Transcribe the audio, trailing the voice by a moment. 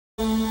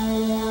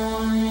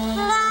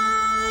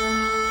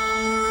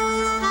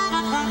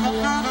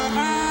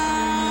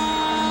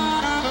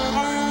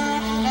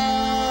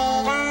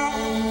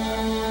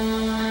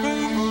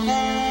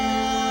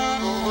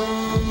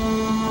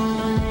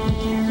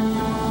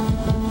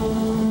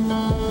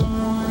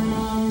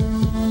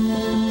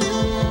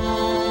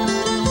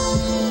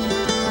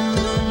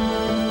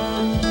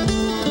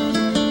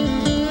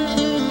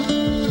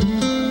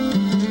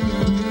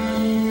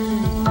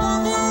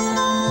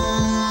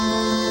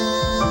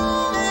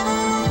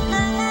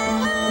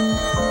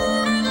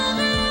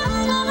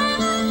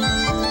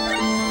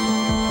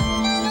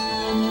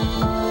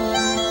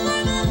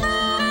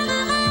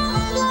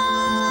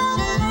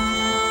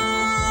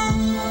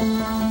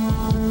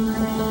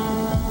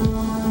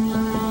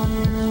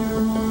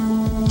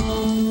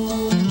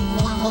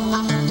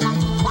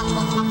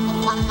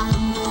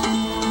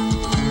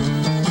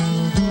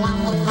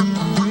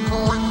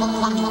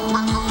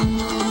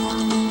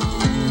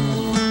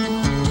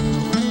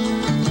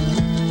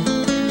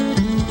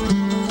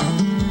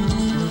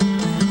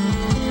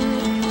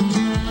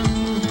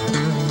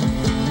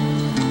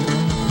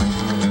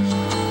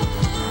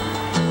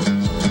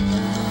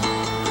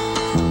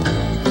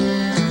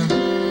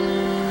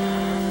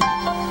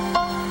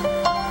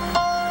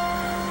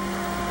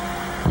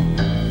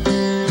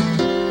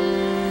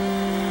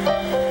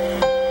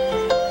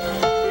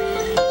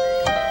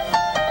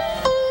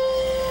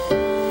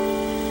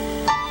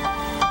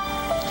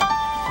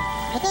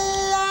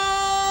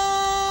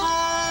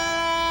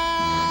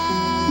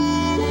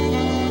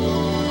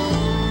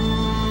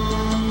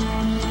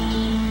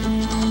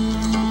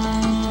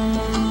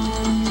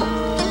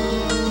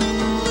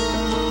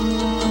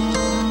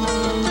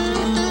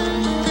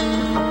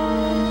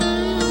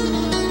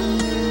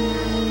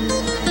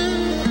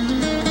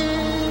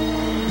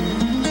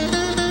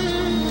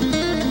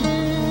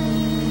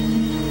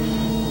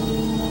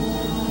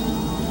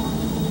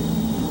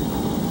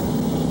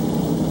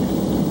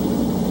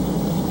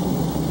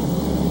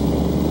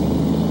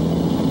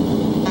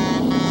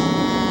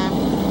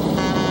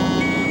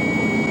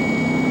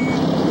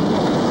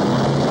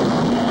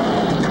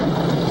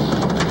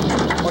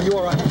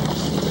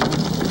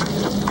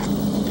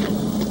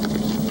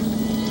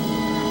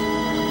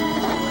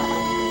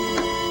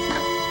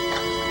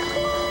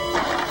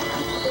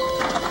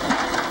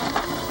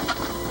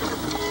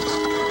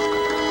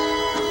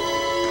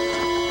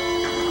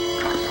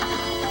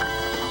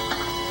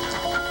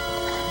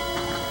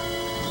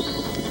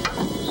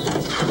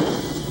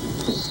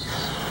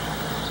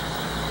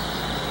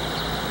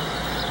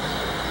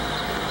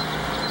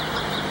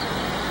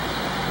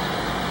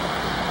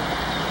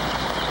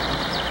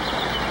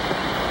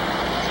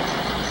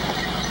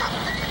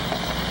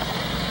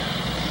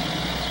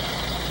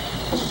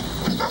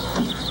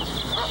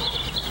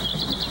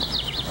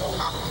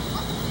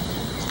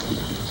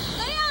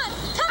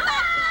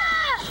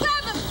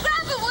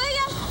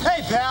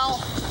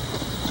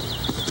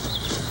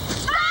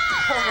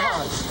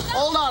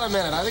on a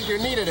minute. I think you're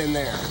needed in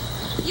there.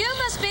 You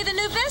must be the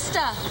new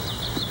Vista.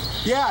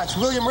 Yeah, it's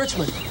William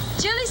Richmond.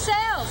 Julie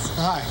Sales.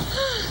 Hi.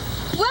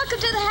 Welcome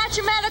to the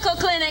Hatcher Medical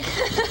Clinic.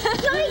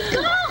 My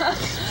God!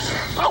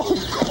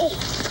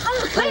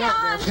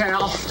 Leon!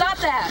 Pal. Stop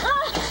that.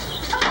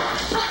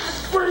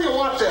 Where do you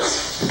want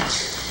this?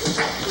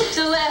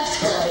 To the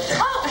left.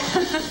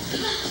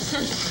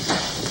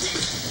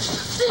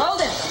 Hold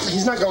him.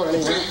 He's not going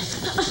anywhere.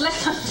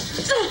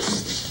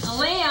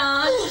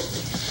 Leon.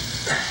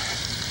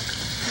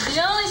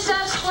 You only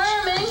stop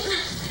squirming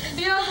if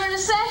you're over in a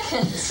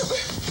second.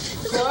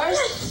 Of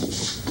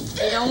course,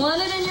 if you don't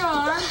want it in your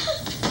arm,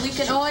 we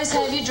can always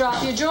have you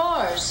drop your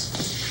drawers.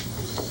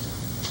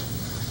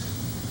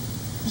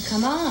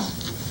 Come on.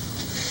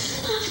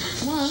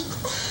 Come on.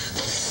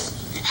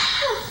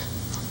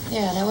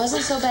 Yeah, that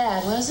wasn't so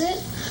bad, was it?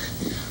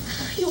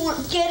 You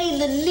weren't getting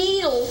the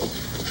needle.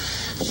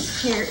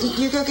 Here,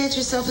 you go get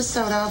yourself a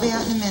soda. I'll be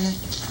out in a minute.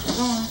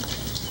 Go on.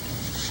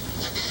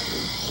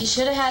 You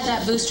should have had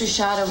that booster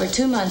shot over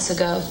 2 months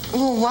ago.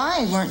 Well, why?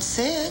 You weren't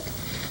sick.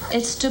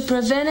 It's to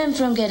prevent him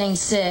from getting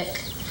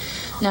sick.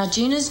 Now,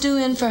 Gina's due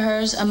in for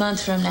hers a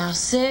month from now,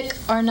 sick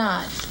or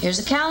not. Here's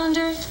a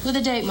calendar with a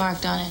date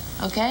marked on it,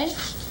 okay?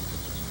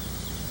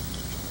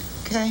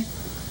 Okay.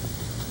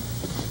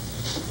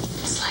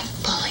 It's like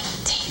pulling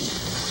teeth.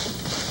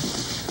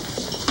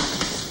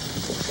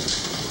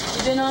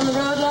 You been on the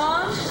road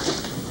long?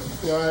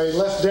 I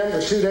left Denver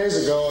 2 days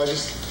ago. I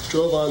just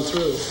drove on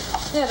through.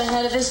 We haven't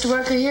had a Vista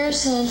worker here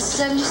since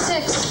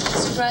 '76.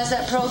 Surprised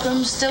that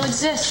program still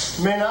exists.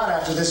 May not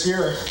after this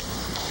year.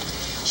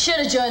 Should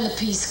have joined the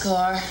Peace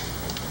Corps.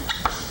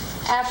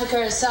 Africa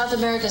or South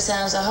America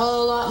sounds a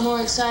whole lot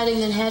more exciting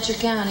than Hatcher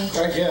County.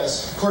 I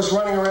guess. Of course,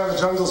 running around the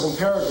jungles in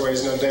Paraguay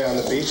is no day on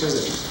the beach, is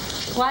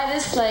it? Why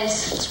this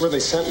place? It's where they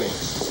sent me.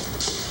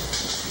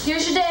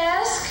 Here's your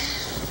desk.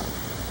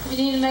 If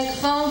you need to make a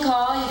phone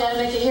call, you gotta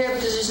make it here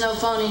because there's no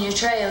phone in your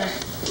trailer.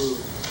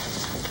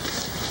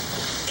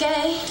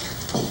 Okay,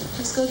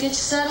 let's go get you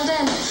settled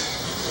in.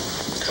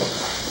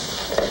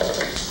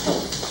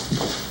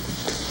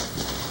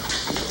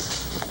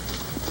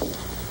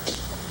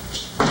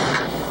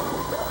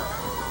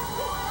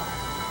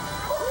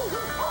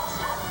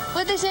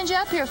 What'd they send you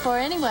up here for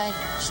anyway?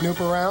 Snoop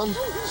around,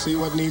 see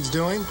what needs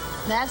doing.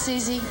 That's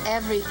easy,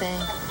 everything.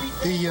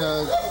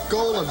 The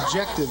goal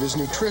objective is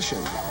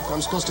nutrition.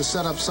 I'm supposed to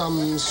set up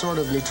some sort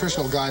of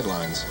nutritional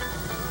guidelines.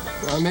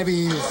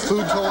 Maybe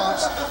food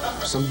co-ops,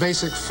 some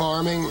basic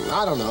farming,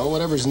 I don't know,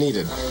 whatever's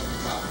needed.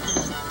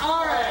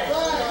 All right.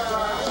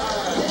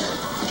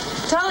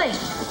 Tully,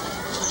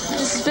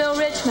 this is Bill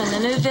Richmond, the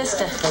new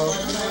Vista. Oh.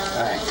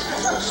 Hi.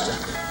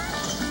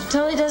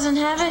 Tully doesn't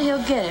have it,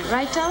 he'll get it.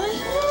 Right, Tully?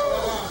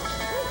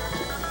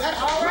 That's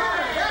all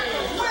right. That's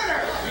the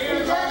winner.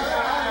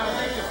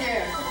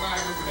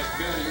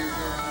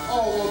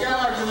 Oh, well,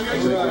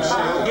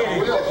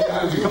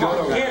 come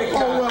on, get it,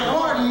 Kyle. Oh, well,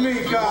 pardon me,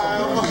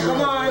 Kyle.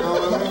 Come on.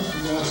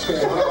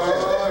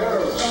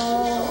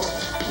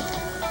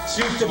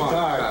 Shoot the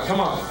dart.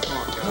 Come on.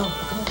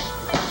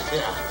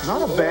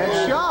 Not a bad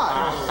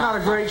shot. Not a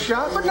great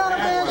shot, but not a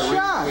bad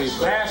shot.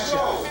 Last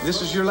shot.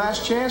 This is your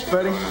last chance,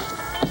 buddy.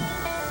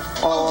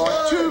 Oh,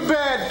 too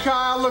bad,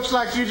 Kyle. Looks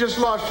like you just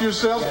lost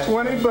yourself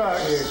 $20.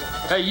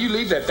 Hey, you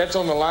leave that. That's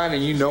on the line,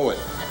 and you know it.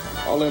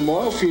 All them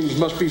oil fumes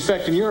must be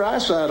affecting your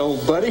eyesight,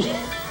 old buddy.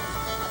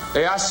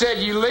 Hey, I said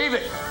you leave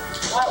it.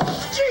 Oh,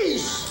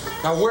 jeez.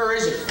 Now, where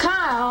is it?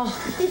 Kyle.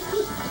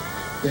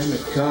 Damn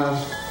it, Kyle.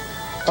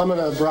 I'm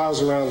gonna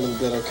browse around a little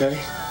bit, okay?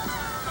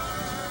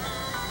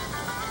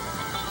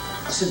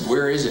 I said,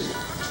 where is it?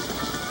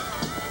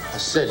 I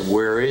said,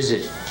 where is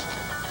it?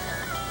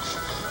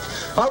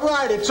 All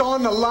right, it's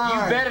on the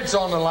line. You bet it's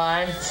on the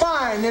line.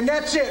 Fine, then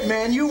that's it,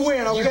 man. You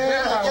win, okay? You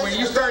bet I win.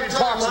 You started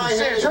talking some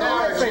sense.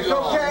 Terrific,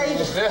 okay?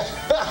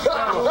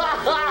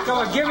 Come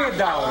on, give me $1.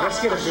 Let's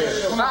get a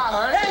bid. Come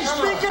on, Hey,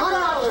 speaking of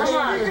dollars,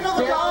 speaking of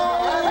the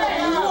dollars. Hey,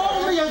 you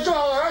owe me $1.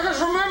 I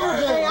just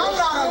remembered Hey, that. I'm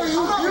not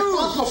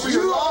responsible for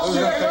your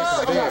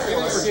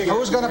losses.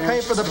 Who's going to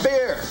pay for the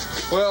beer?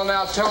 Well,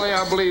 now, Tony,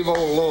 I believe old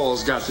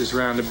Lowell's got this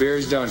round of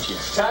beers, don't you?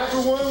 Time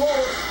for one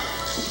more.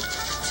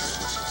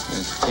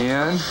 That's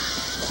 10.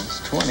 That's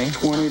 20.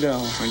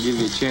 $20. I'll give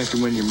you a chance to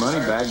win your money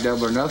back,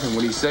 double or nothing.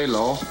 What do you say,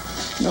 Lowell?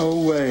 No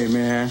way,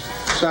 man.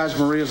 Besides,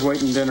 Maria's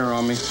waiting dinner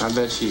on me. I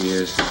bet she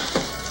is.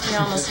 You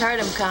almost hurt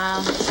him,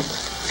 Kyle.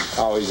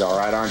 Oh, he's all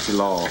right, aren't you,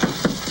 Lowell?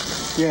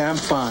 Yeah, I'm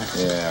fine.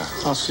 Yeah.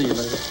 I'll see you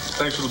later.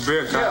 Thanks for the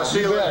beer, Kyle. Yeah,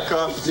 see you later,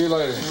 Kyle. See you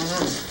later.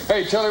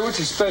 Hey, Tully, what's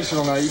your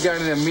special now? You got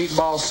any of them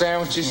meatball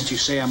sandwiches? Didn't you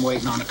say I'm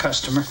waiting on a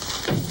customer?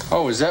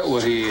 Oh, is that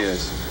what he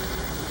is?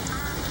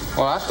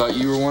 Well, I thought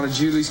you were one of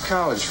Julie's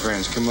college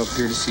friends come up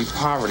here to see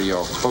poverty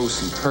all close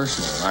and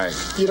personal, right?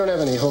 You don't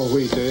have any whole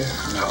wheat, do you?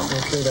 No.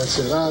 Okay, that's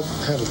it. I'll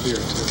have a beer,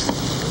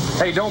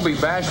 too. Hey, don't be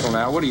bashful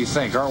now. What do you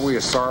think? Aren't we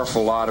a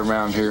sorrowful lot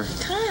around here?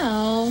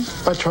 Kyle.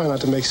 I try not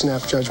to make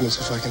snap judgments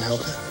if I can help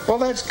it. Well,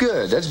 that's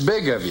good. That's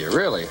big of you,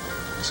 really.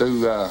 So,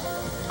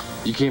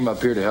 You came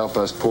up here to help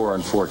us poor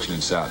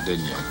unfortunates out,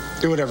 didn't you?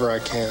 Do whatever I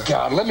can.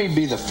 God, let me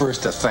be the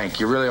first to thank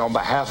you, really, on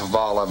behalf of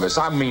all of us.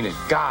 I mean it.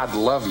 God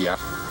love you.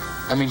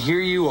 I mean,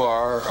 here you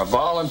are, a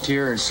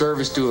volunteer in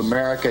service to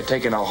America,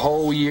 taking a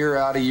whole year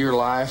out of your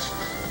life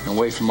and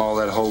away from all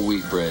that whole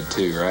wheat bread,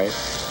 too, right?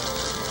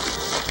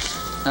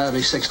 That'll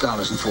be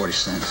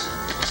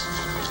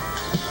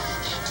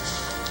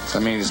 $6.40. I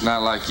mean, it's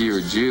not like you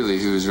or Julie,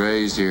 who was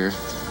raised here.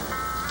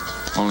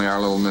 Only our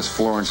little Miss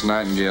Florence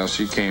Nightingale,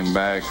 she came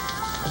back.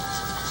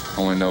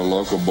 Only no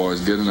local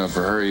boy's good enough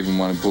for her, even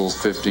when he pulls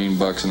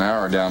 $15 an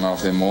hour down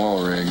off them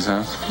oil rigs,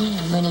 huh?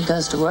 When he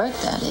goes to work,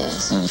 that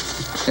is.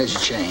 There's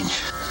your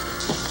change.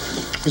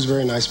 It was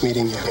very nice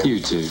meeting you.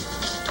 You too.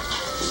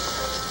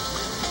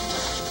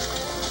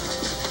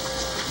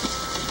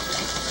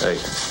 Hey,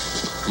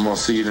 I'm gonna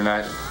see you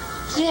tonight.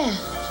 Yeah.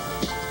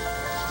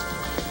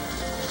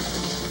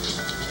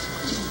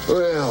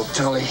 Well,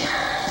 Tully,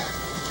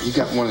 you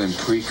got one of them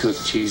pre-cooked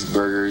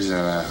cheeseburgers and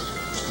a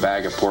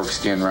bag of pork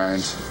skin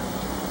rinds?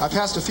 I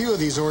passed a few of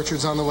these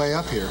orchards on the way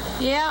up here.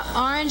 Yeah,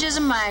 oranges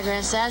and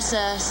migrants, that's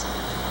us.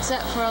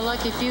 Except for a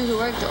lucky few who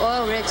work the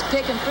oil rigs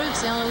picking fruit's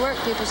the only work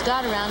people's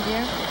got around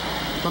here.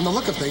 From the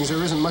look of things,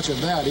 there isn't much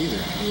of that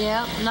either.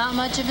 Yeah, not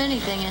much of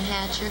anything in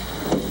Hatcher.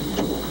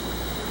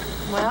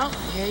 Well,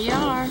 here you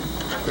are.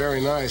 Very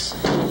nice.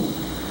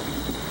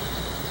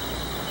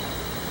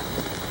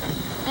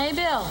 Hey,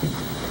 Bill,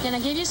 can I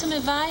give you some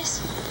advice?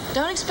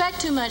 Don't expect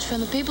too much from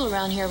the people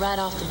around here right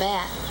off the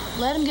bat.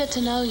 Let them get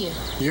to know you.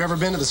 You ever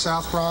been to the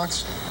South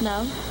Bronx?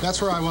 No?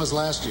 That's where I was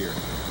last year.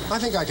 I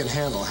think I can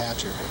handle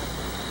Hatcher.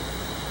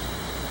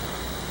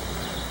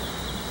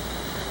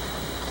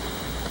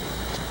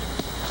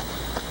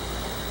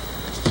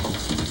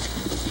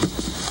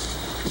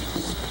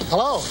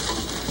 Hello.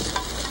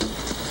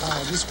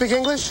 Do you speak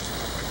English?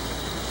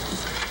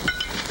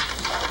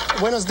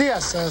 Buenos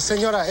días,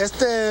 señora.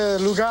 Este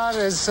lugar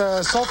es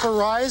Sulphur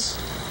Rise.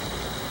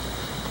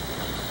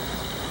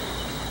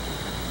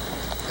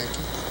 Thank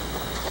you.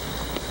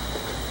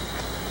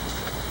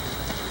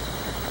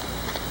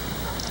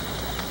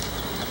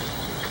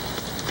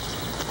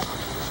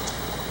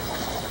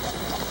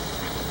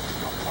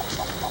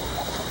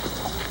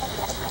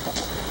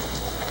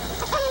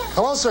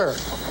 Hello, sir.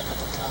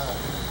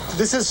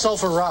 This is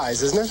Sulphur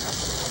Rise, isn't it?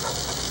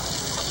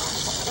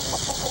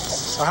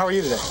 So how are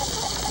you today?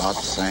 About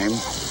the same.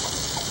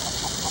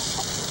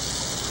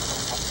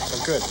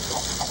 Oh, good.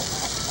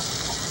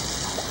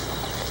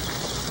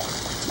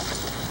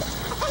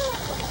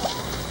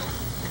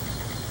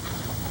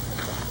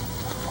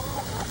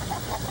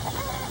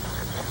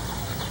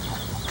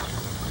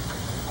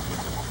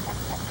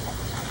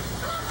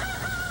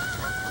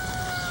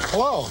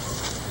 Hello.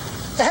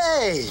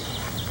 Hey!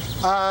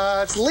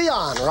 It's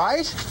Leon,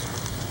 right?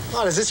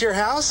 Oh, is this your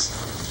house?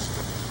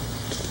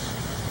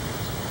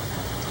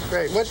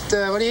 Great. What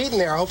are you eating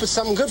there? I hope it's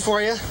something good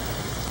for you.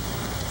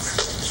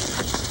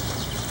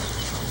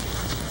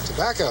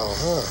 Tobacco,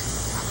 huh?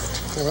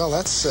 Well,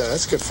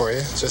 that's good for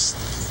you. Just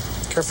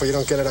careful you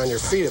don't get it on your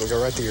feet. It'll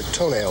go right to your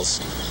toenails.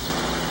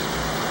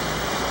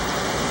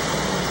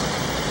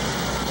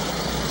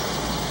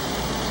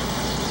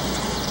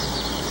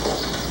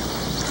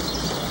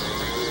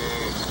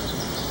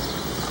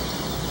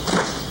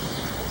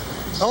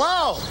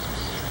 Hello!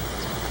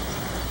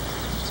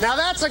 Now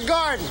that's a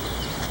garden.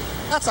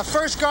 That's the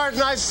first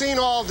garden I've seen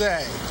all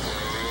day.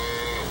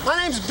 My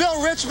name's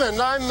Bill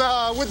Richmond.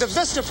 I'm with the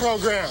Vista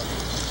program.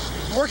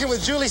 I'm working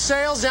with Julie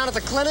Sales down at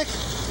the clinic.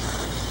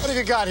 What have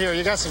you got here?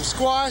 You got some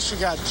squash, you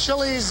got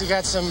chilies, you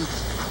got some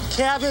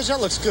cabbage.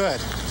 That looks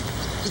good.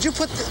 Did you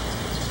put the...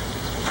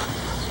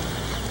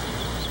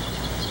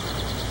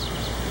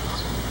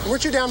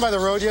 Weren't you down by the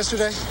road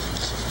yesterday?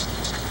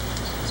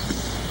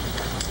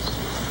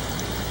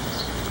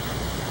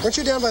 Weren't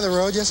you down by the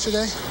road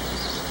yesterday?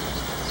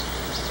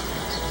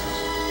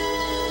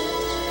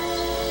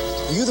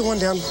 Are you the one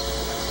down...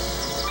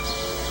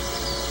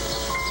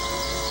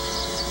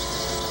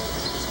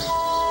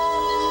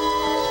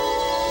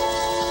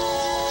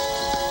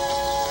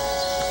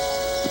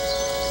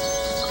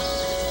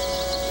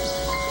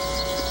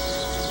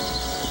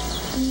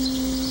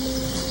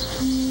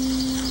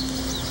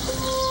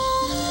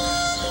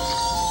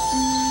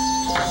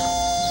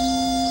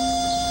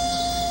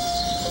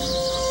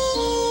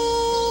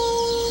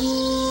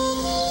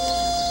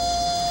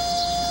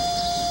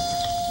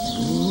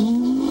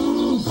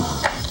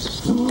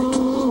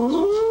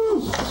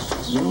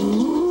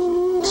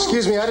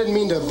 Excuse me, I didn't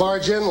mean to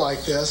barge in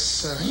like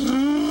this.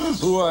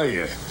 Who are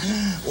you?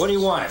 What do you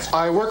want?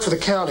 I work for the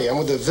county. I'm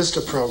with the Vista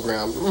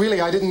program.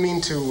 Really, I didn't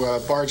mean to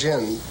barge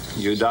in.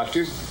 You a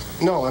doctor?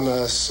 No, I'm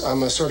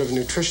a sort of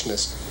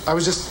nutritionist. I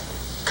was just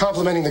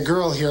complimenting the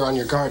girl here on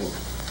your garden.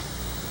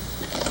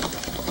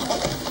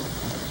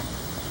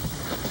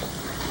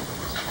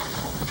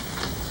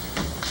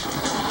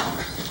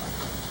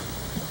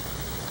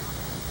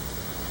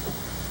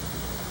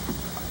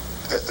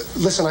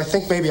 Listen, I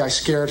think maybe I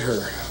scared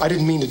her. I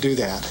didn't mean to do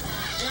that.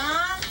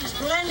 John, is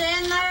Belinda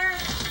in there?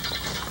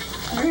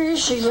 Where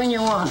is she when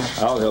you want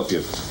her? I'll help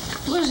you.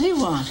 What does he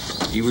want?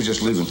 You were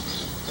just leaving.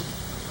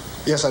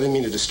 Yes, I didn't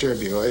mean to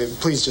disturb you.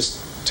 Please just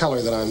tell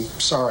her that I'm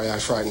sorry I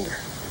frightened her.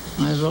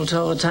 Might as well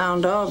tell the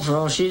town dog for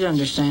all she'd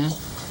understand.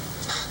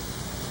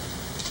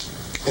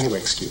 Anyway,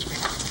 excuse me.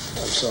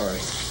 I'm sorry.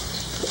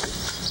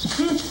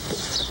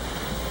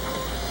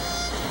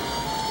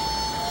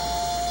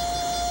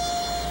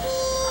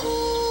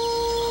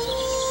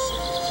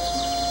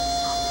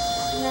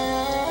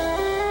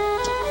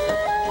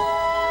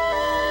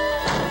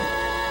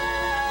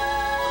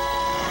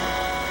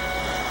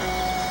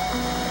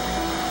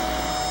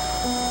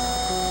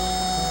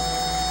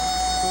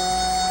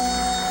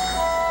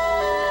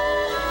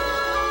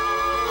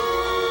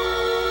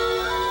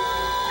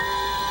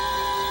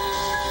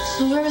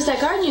 Where was that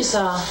garden you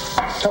saw?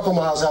 A couple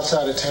miles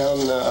outside of town,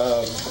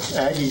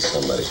 Aggie,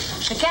 somebody.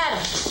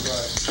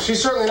 McAdam.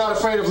 She's certainly not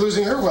afraid of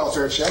losing her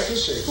welfare check,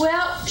 is she?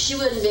 Well, she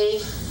wouldn't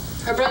be.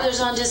 Her brother's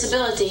on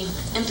disability,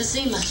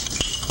 emphysema.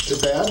 Is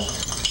it bad?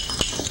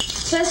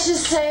 Let's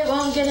just say it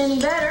won't get any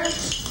better.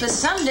 But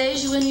some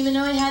days you wouldn't even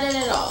know he had it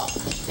at all.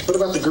 What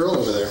about the girl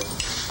over there?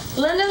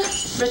 Belinda,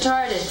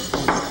 retarded.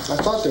 I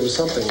thought there was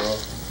something wrong.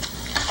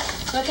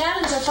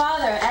 McAdam's her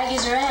father,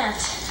 Aggie's her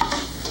aunt.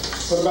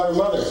 What about her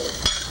mother?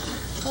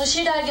 Well,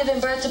 she died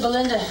giving birth to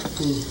Belinda.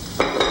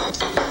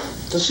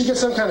 Does she get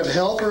some kind of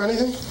help or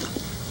anything?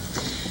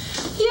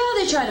 Yeah,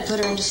 they tried to put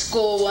her into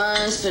school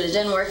once, but it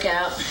didn't work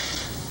out.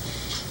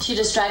 She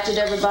distracted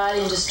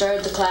everybody and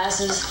disturbed the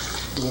classes.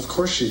 Well, of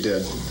course she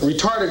did. A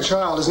retarded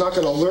child is not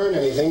going to learn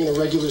anything in a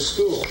regular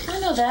school. I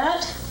know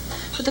that.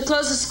 But the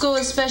closest school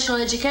with special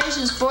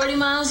education is 40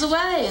 miles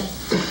away. And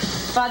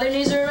father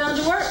needs her around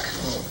to work.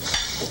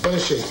 What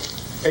is she?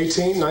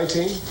 18,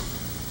 19?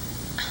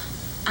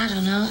 I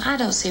don't know. I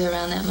don't see her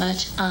around that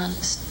much,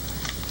 honest.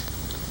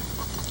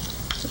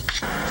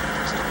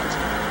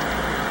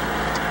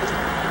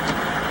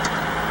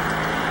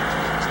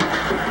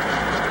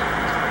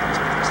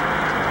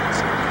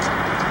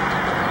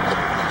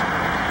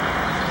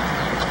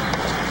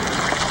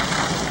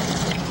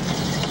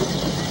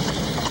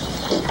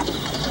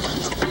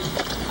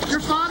 Your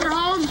father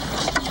home?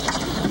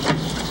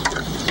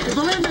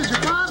 Belinda's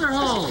your father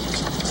home?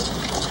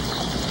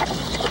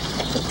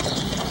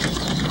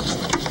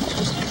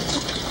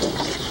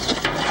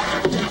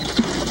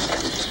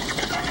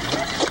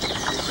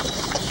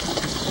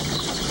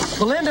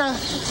 Belinda!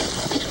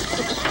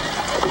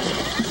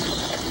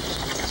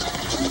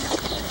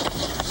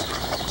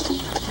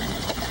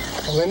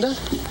 Belinda?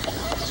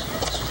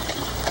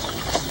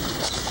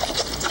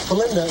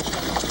 Belinda?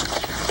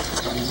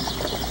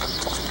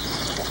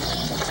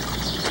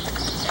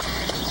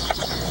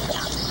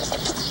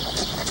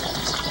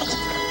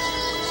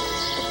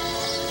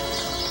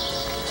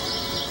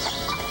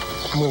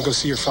 I'm going to go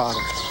see your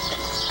father.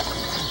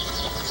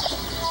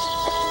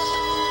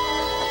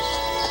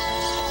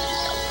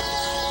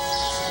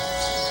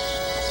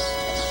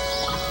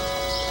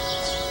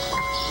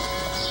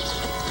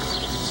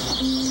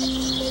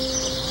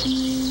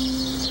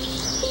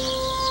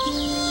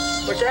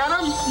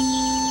 McAdam?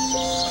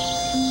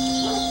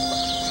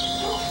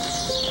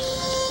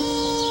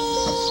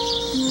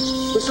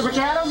 Mr.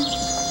 McAdam?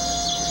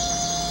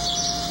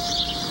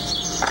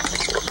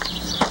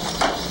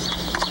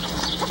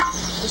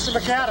 Mr.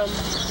 McAdam?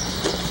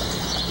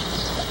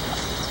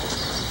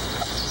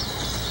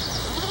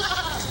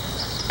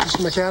 Mr.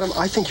 McAdam,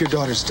 I think your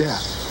daughter's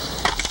deaf.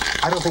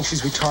 I don't think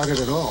she's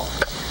retarded at all.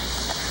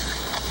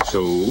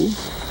 So?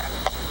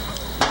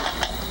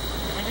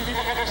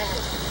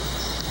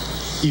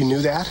 You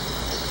knew that?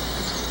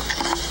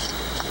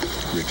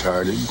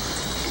 Retarded?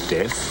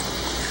 Deaf?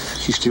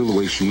 She's still the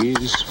way she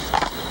is.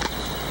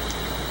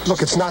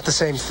 Look, it's not the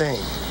same thing.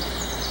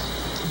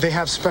 They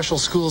have special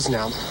schools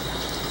now.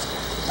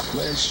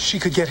 She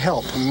could get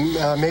help.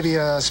 Maybe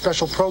a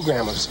special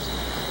program of...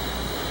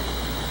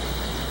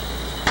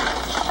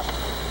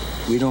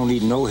 We don't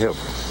need no help.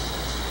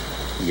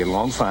 We get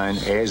along fine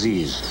as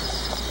is.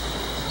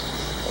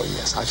 Oh,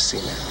 yes, I've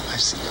seen that.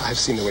 I've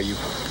seen the way you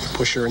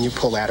push her and you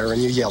pull at her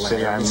and you yell at her.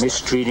 Say I'm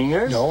mistreating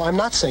her? No, I'm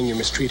not saying you're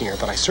mistreating her,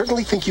 but I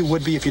certainly think you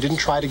would be if you didn't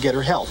try to get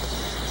her help.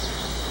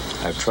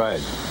 I've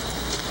tried.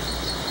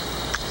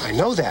 I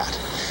know that.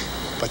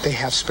 But they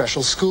have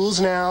special schools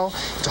now.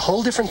 It's a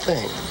whole different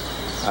thing.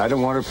 I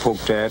don't want her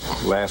poked at,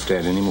 laughed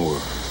at anymore.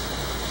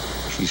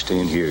 She's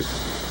staying here.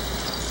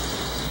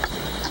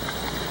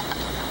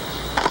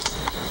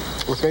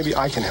 Or maybe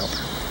I can help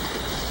her.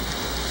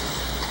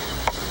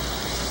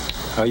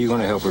 How are you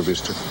going to help her,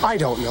 Vista? I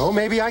don't know.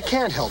 Maybe I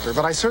can't help her,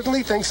 but I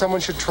certainly think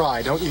someone should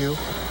try, don't you?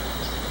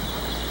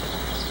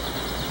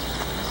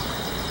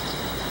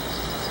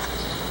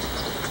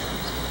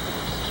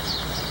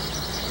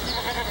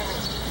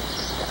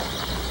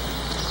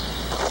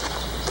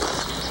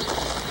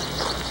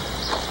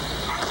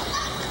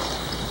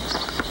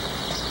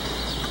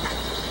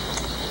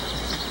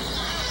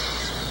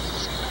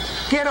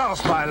 Get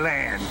off my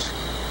land!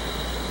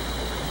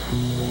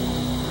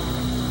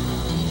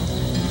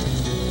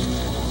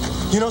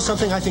 You know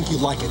something? I think you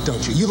like it,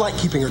 don't you? You like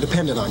keeping her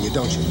dependent on you,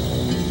 don't you?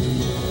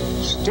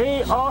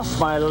 Stay off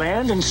my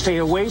land and stay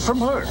away from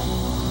her.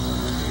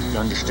 You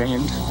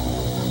understand?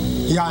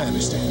 Yeah, I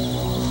understand.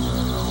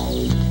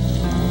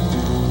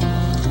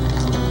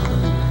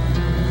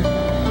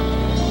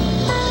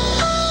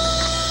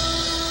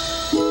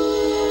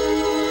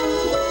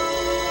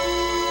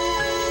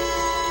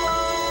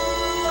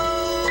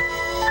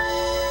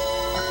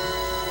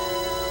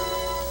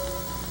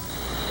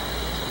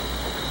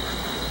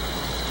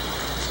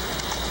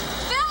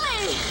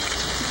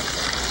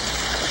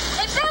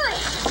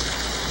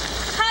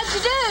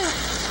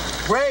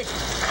 Great.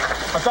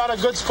 I found a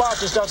good spot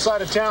just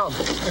outside of town.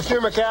 It's near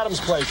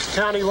McAdam's place.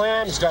 County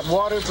land, it's got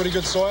water, pretty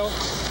good soil.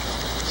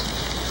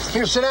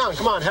 Here, sit down.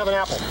 Come on, have an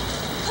apple.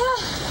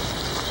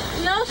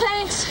 No,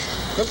 thanks.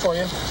 Good for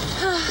you.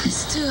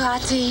 It's too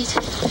hot to eat.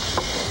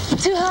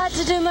 Too hot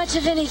to do much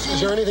of anything. Is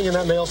there anything in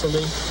that mail for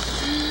me?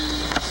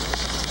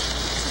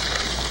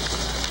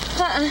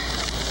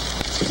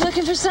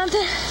 Looking for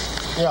something?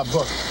 Yeah, a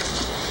book.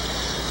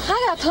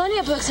 I got plenty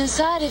of books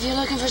inside if you're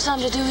looking for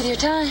something to do with your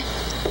time.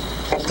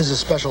 This is a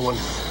special one.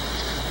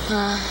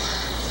 I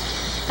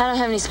don't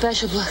have any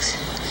special books.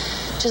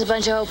 Just a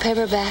bunch of old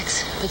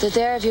paperbacks. But they're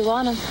there if you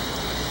want them.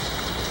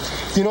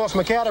 You know, if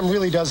McAdam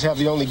really does have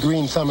the only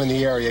green thumb in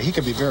the area, he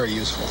could be very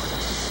useful.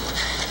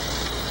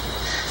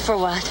 For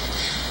what?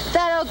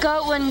 That old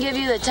goat wouldn't give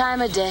you the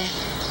time of day.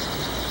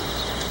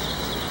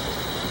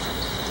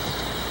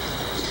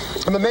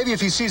 I mean, maybe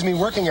if he sees me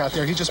working out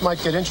there, he just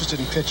might get interested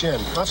and pitch in.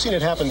 I've seen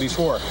it happen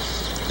before.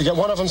 You get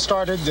one of them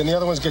started, then the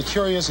other ones get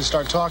curious and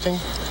start talking.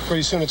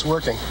 Pretty soon it's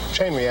working.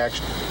 Chain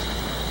reaction.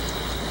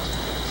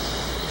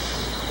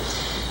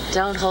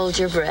 Don't hold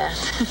your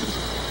breath.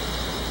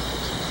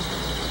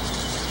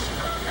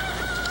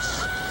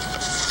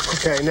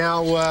 Okay,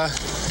 now,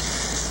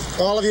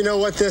 all of you know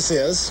what this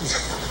is.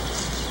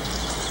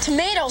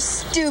 Tomatoes,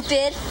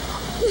 stupid.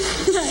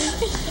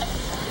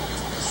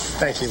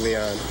 Thank you,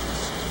 Leon.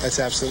 That's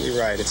absolutely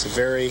right. It's a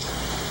very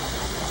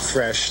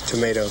fresh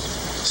tomato,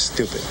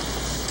 stupid.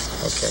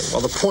 Okay, well,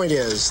 the point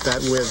is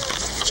that with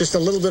just a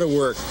little bit of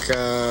work,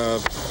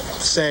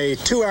 say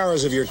 2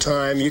 hours of your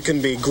time, you can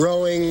be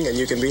growing and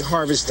you can be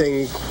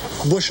harvesting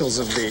bushels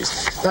of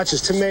these. Not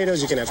just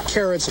tomatoes, you can have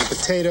carrots and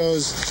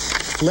potatoes,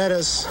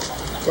 lettuce,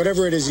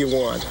 whatever it is you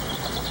want.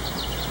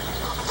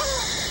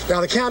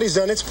 Now, the county's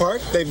done its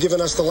part. They've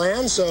given us the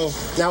land, so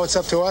now it's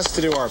up to us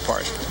to do our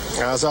part.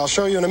 As I'll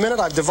show you in a minute,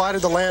 I've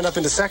divided the land up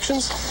into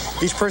sections.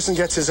 Each person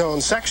gets his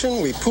own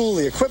section. We pool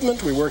the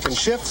equipment. We work in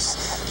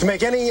shifts to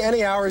make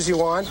any hours you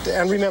want.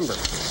 And remember,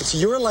 it's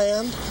your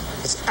land.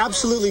 It's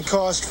absolutely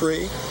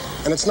cost-free.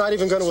 And it's not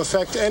even going to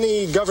affect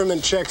any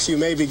government checks you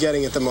may be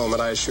getting at the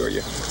moment, I assure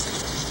you.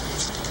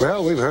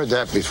 Well, we've heard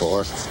that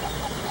before. So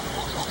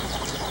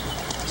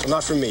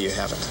not from me, you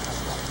haven't.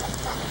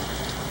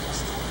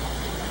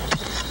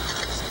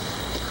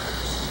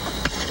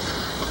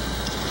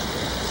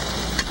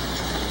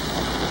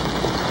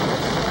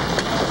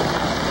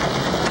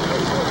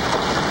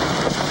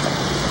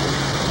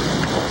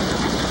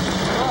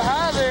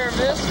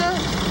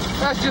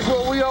 That's just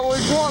what we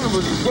always wanted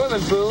was a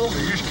swimming pool.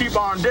 You just keep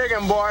on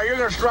digging, boy. You're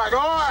going to strike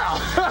oil.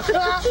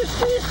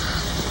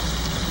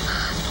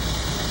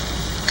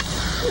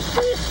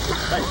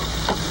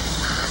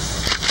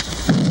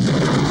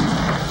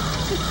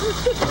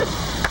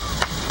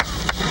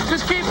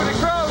 Just keeping the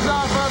crows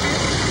off of you.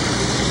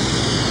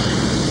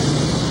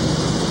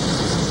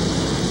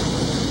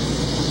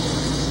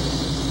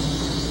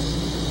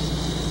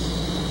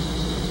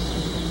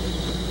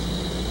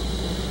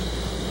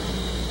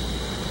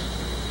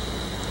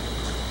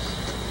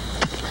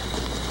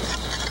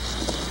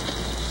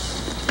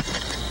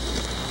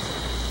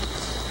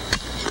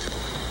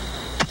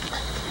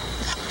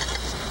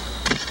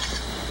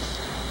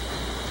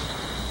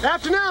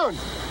 Afternoon.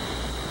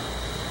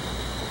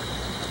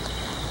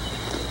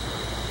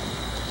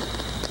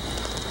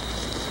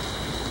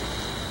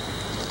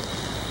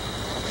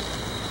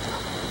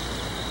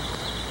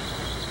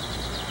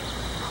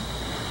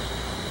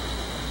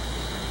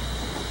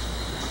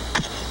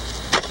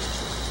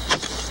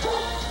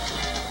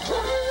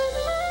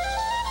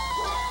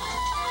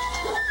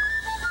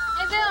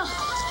 Hey, Bill.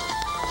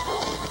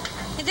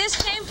 This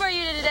came for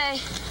you today.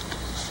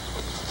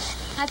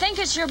 I think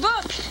it's your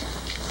book.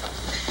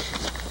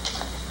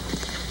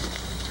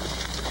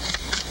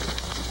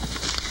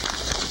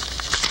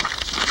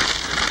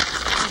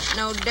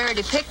 No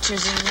dirty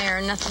pictures in there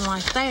or nothing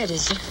like that,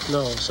 is it?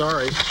 No,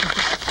 sorry.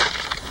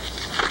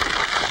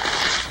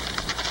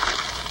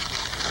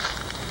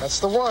 That's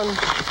the one.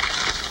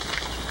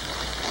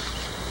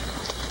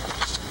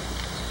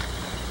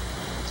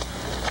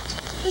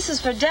 This is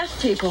for deaf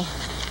people.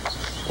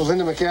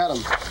 Belinda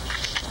McAdam.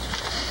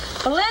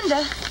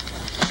 Belinda?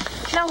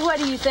 Now, what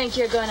do you think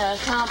you're going to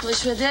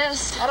accomplish with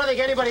this? I don't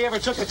think anybody ever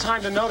took the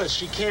time to notice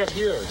she can't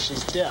hear.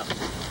 She's deaf.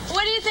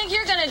 What do you think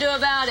you're going to do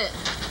about it?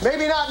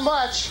 Maybe not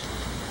much.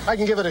 I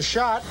can give it a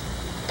shot.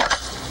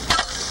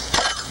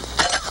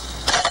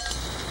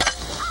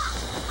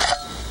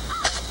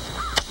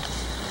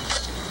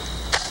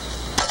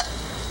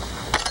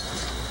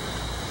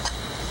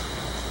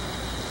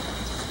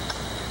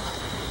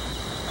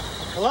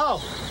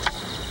 Hello?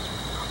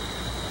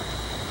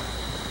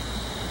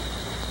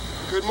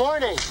 Good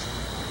morning.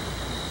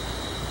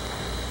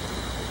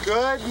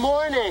 Good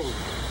morning.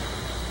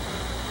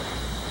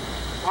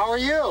 How are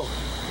you?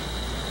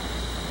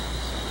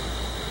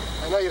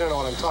 I know you don't know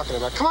what I'm talking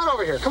about. Come on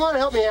over here. Come on and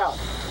help me out.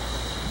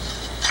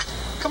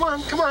 Come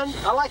on, come on.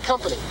 I like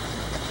company.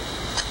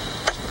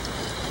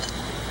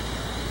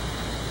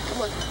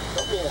 Come on,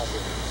 help me out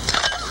here.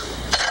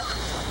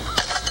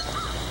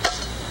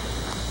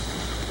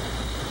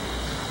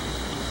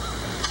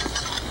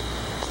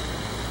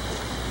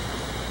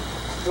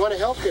 You want to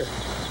help here?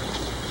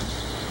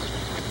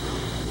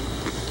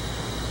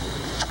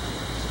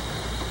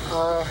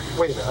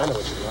 Wait a minute. I know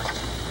what you'd like.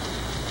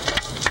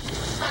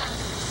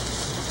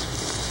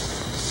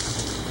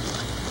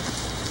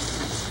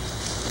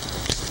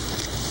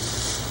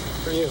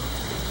 For you.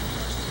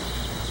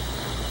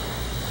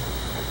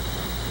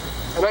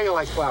 I know you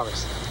like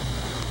flowers.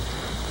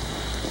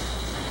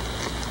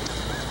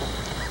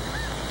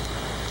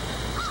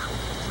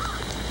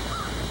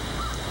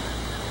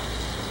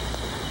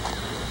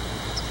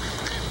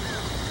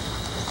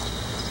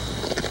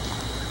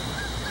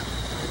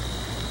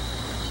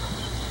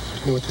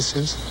 You know what this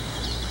is?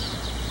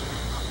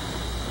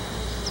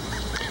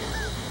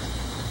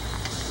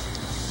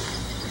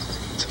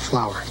 It's a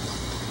flower.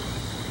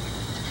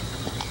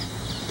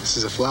 This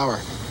is a flower.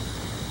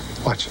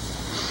 Watch.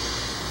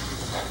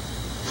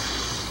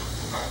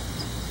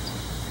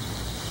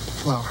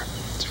 Flower.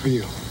 It's for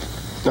you.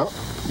 No,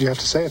 you have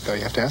to say it, though.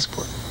 You have to ask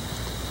for it.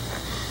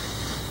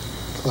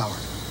 Flower.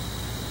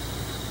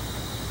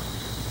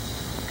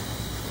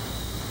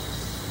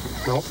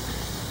 No.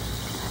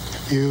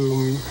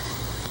 You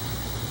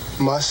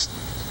must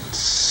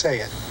say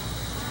it.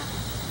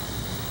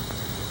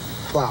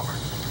 Flower.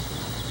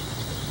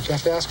 You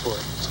have to ask for it.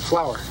 It's a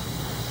flower.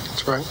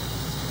 That's right.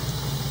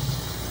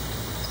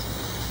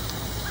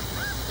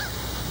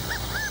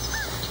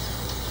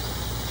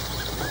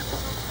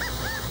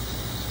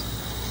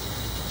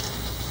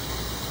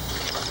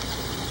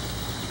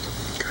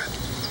 Good.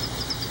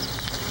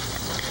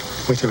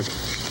 Wait till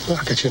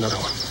I'll get you another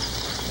one.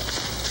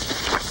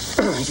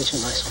 I'll get you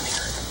a nice one here.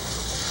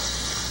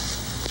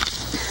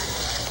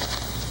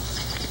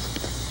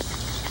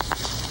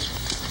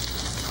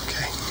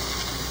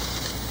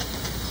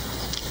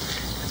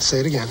 Say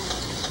it again.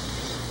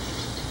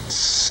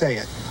 Say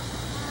it.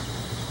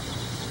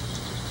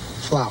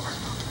 Flower.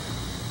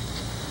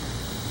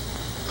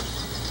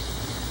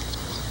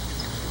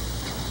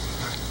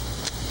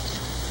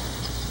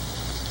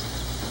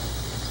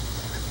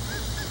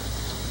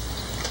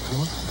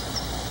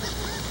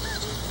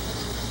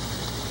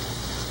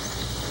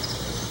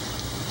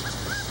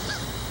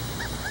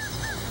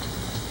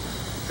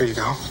 Here you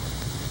go.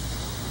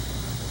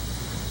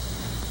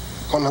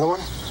 Want another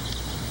one?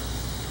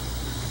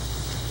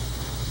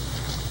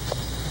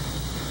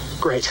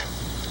 Great.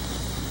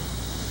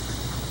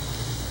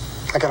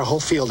 I got a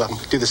whole field of them.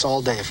 Do this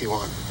all day if you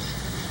want.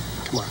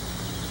 Come on.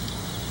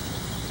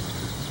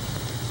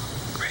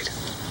 Great.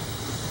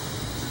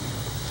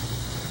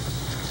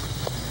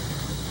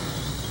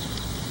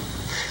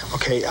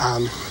 Okay,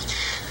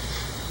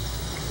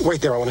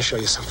 wait there. I want to show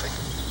you something.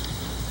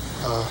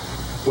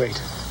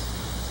 Wait.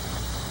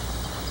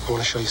 I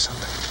want to show you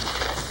something.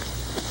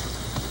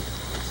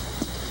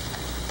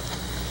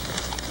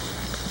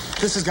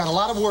 This has got a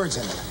lot of words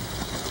in it.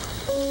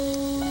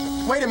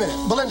 Wait a minute.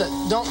 Belinda,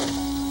 don't...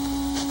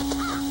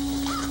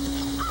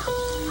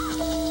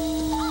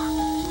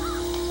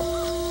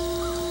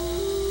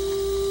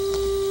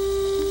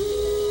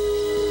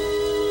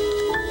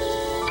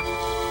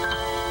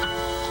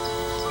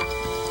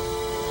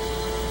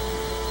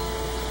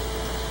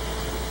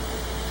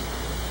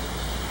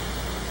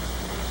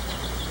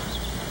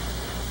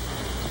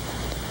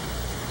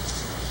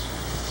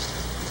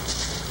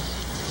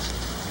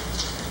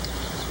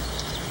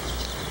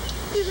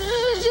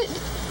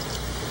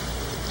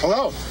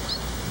 Hello.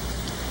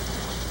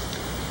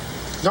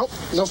 Nope,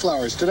 no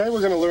flowers. Today we're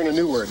going to learn a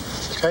new word,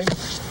 okay?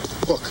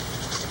 Book.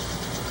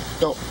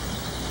 No,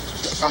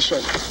 I'll show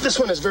you. This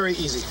one is very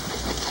easy.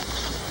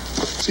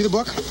 See the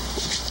book?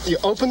 You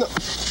open the...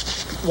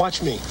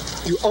 Watch me.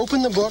 You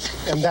open the book,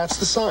 and that's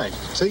the sign.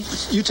 See?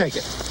 You take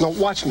it. No,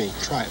 watch me.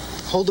 Try it.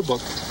 Hold the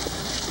book.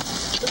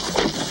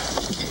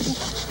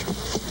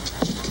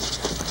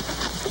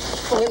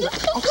 Belinda,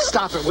 oh,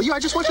 stop it, will you? I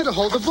just want you to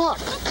hold the book.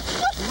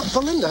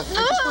 Belinda,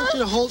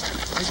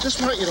 I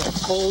just want you to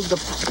hold the...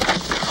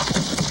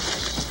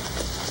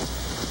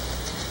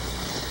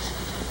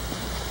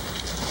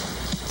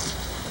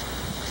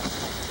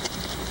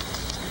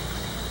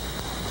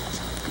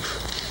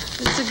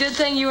 It's a good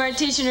thing you weren't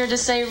teaching her to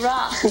say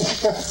rock.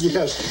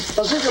 Yes.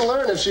 Well, she can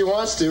learn if she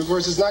wants to. Of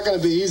course, it's not going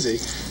to be easy.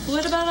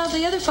 What about all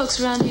the other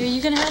folks around here?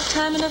 You going to have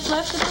time enough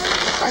left for them?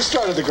 I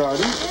started the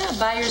garden. Yeah,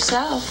 by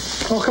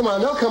yourself. Oh, come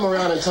on. They'll come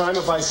around in time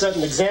if I set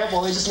an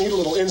example. They just need a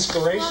little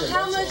inspiration. Well,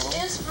 how much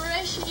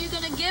inspiration are you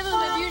going to give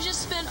them if you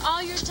just spend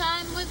all your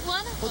time with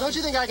one of them? Well, don't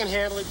you think I can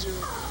handle it, Julie?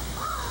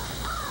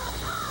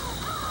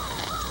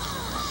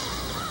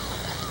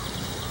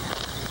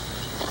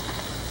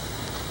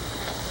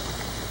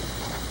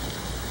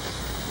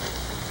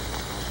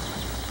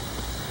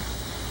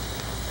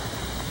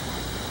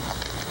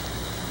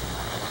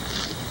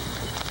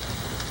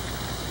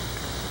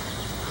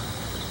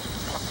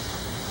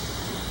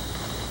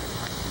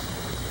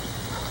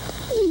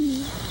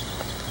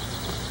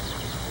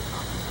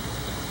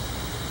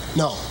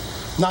 No,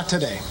 not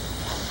today.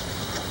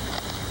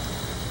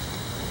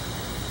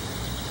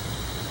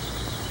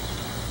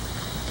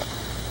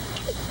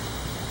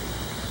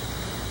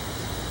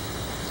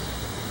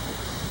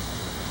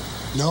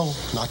 No,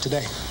 not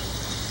today.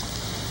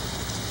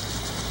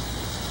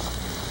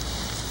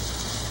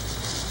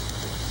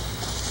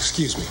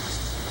 Excuse me.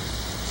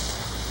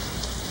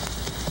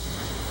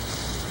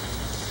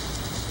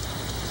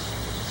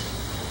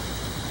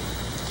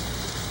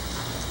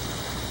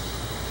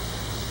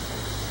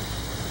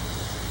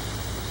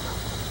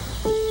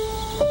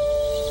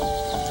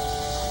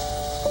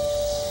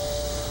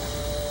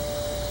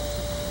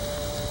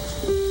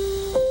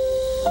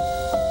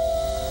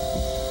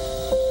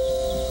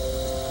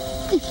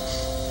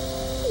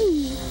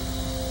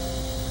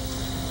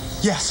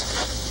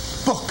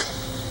 Yes, book.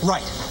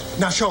 Right.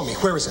 Now show me.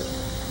 Where is it?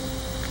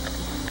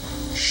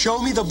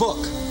 Show me the book.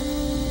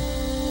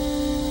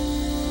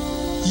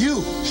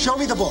 You, show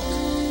me the book.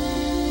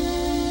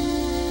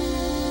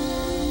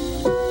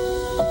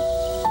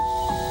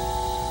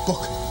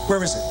 Book.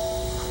 Where is it?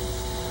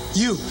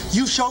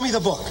 You show me the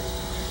book.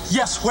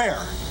 Yes,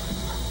 where?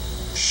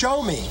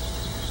 Show me.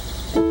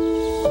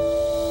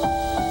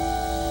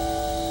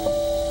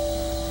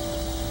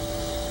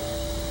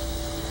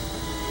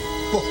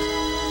 Book.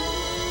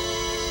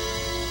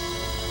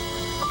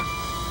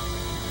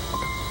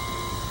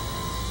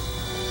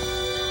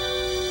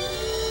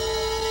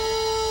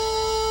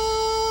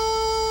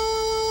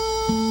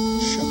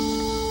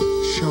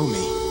 Show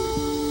me.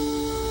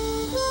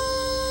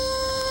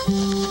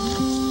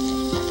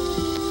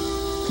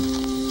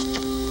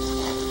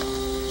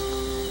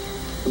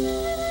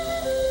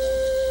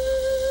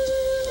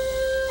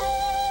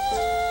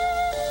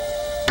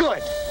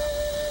 Good.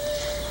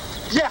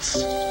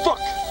 Yes, book.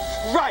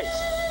 Right.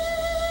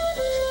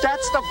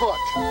 That's the book.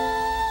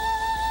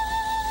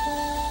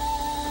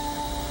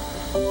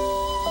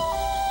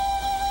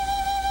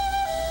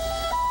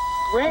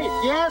 Great.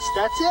 Yes,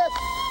 that's it.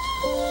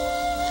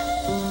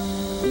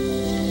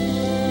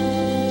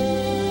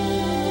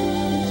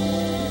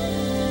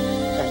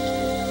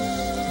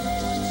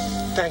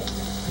 Thank you.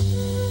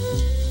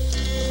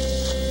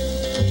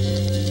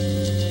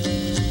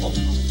 Oh.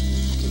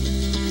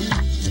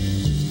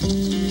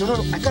 No,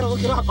 I gotta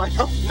look it up. I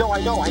know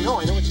what you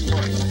want, but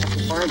I have to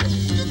find it.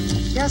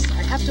 Yes,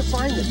 I have to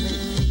find it.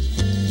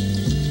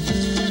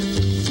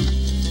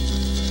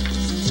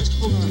 Just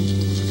hold on.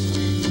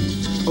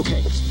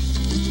 Okay.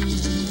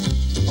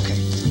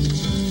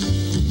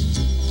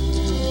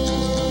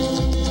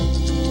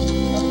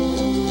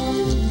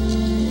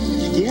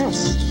 Yes.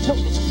 No,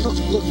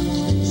 look.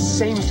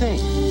 Same thing.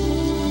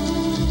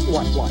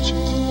 Watch.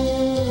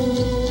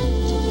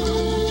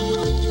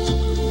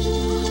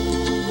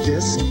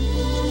 This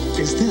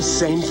is this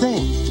same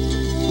thing.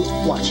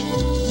 Watch.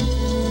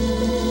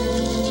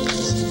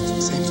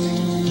 Same thing.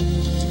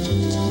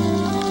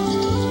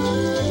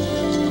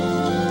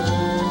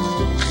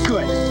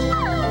 Good.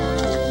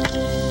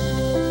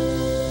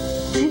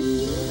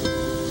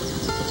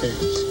 Okay.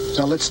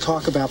 Now let's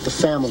talk about the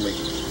family.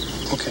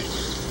 Okay.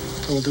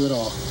 We'll do it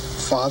all.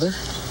 Father.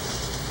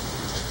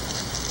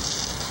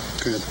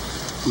 Good.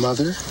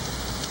 Mother.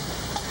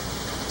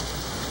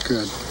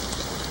 Good.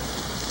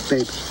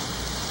 Baby.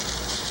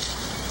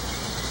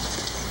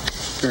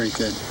 Very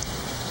good.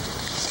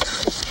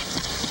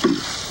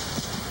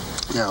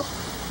 Now,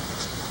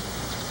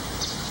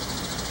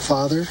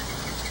 father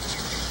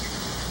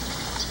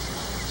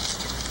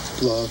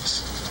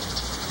loves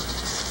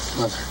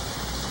mother.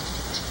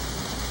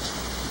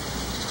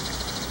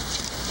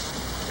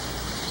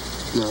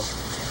 No.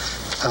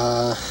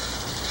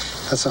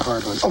 That's a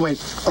hard one. Oh, wait.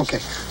 Okay.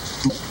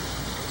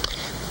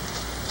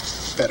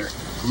 Better.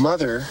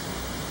 Mother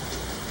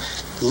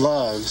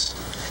loves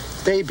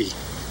baby.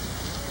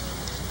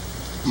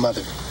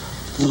 Mother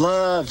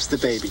loves the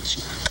baby.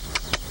 She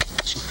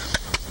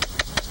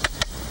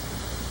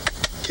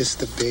kiss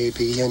the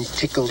baby and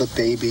tickle the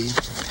baby,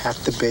 pat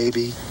the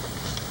baby,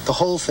 the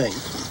whole thing.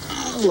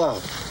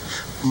 Love.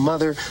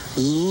 Mother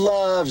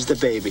loves the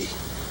baby.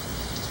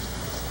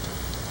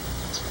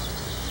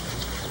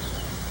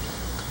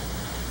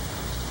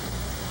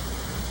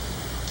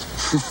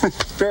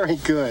 Very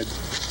good.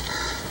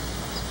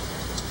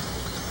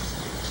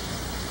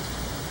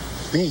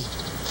 Me.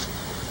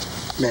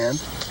 Man.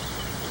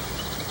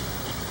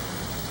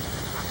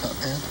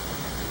 Man.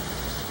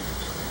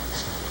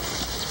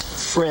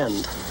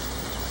 Friend.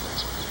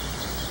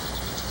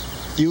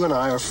 You and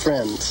I are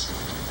friends.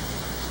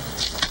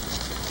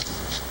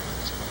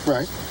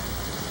 Right?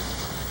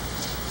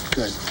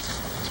 Good.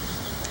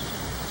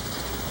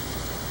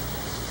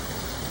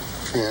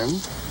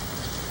 Friend.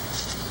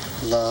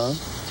 Love.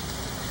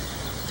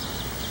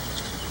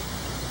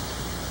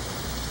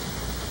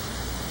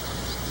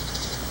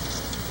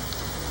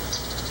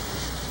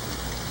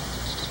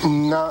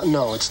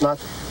 No, it's not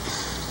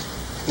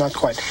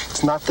quite.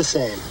 It's not the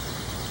same.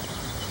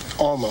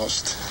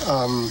 Almost.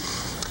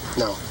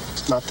 No,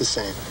 it's not the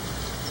same.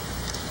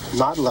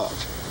 Not love.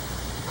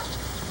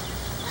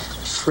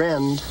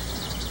 Friend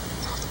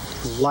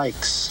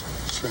likes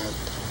friend.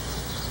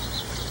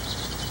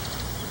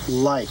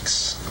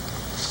 likes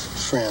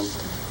friend.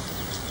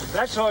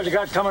 That's all you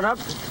got coming up?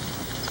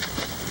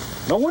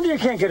 No wonder you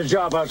can't get a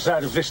job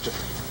outside of Vista.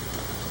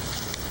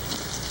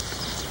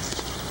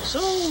 So,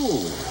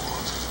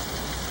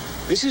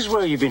 this is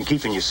where you've been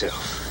keeping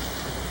yourself.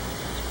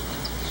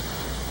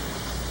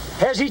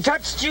 Has he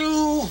touched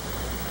you?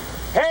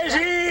 Has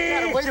he?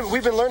 Adam, wait a minute.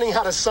 We've been learning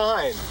how to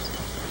sign.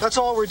 That's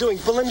all we're doing.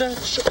 Belinda,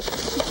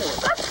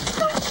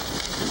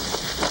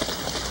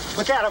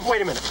 look, Adam,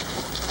 wait a minute.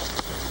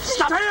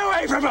 Stop! Stay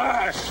away from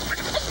her!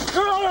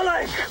 You're all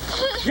alike.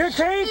 You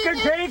take and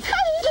take.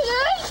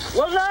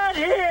 Well, not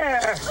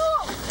here.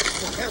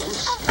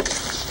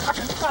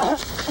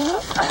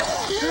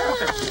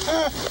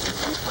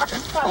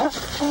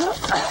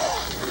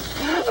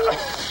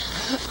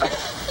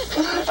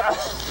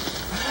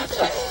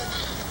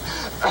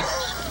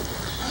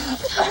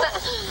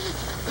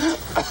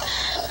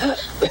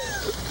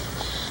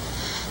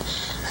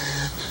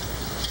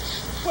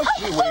 What's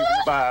she waving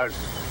about?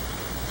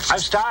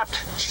 I've stopped.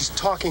 She's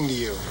talking to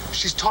you.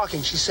 She's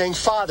talking. She's saying,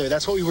 Father.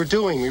 That's what we were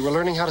doing. We were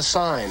learning how to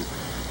sign.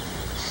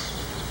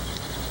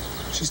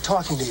 She's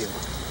talking to you.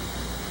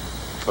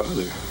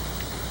 Father.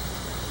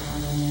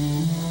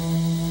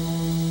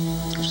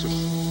 It's the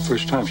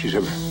first time she's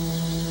ever...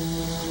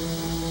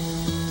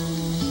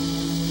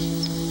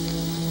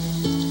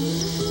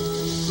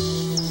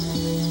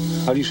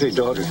 How do you say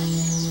daughter?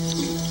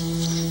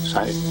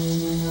 Sign it.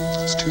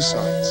 It's two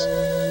signs.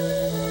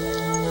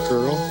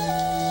 Girl,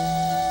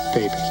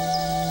 baby,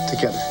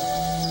 together.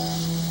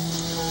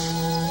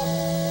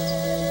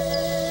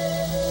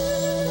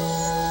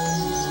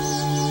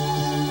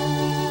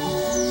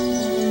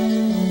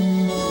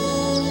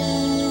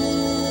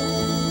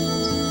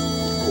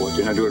 Oh,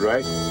 didn't I do it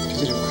right? You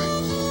did it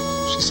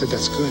right. She said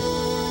that's good.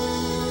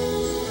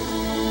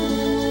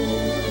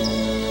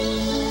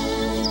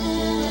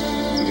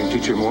 You can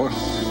teach her more?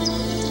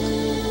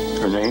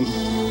 Her name?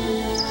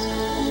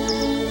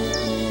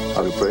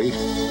 How to pray?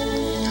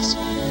 Yes.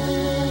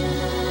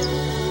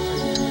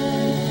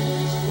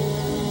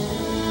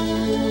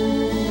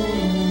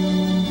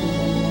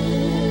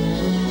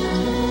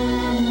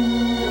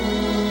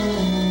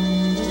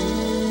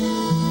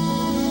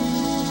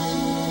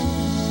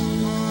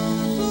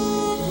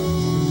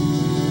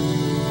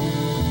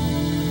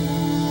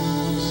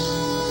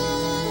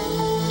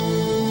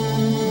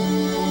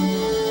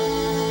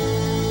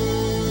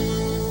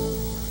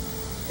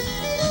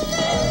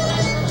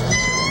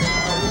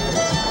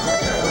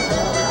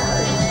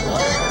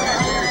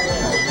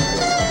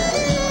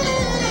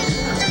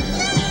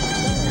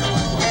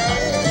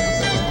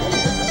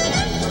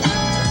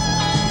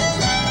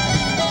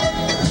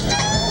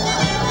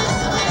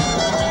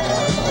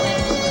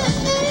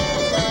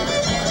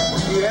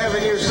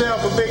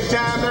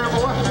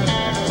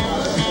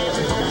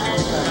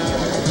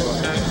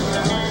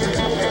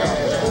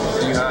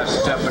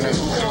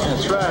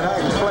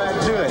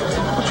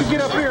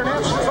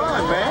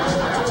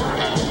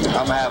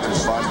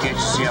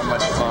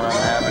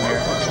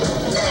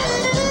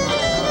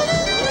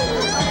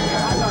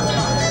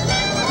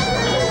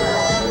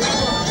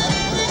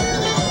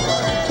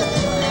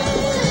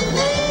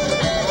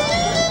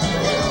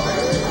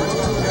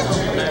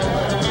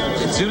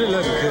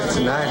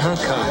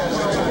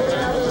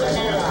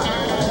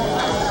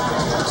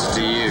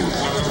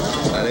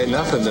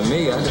 Nothing to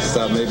me. I just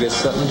thought maybe it's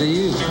something to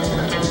you.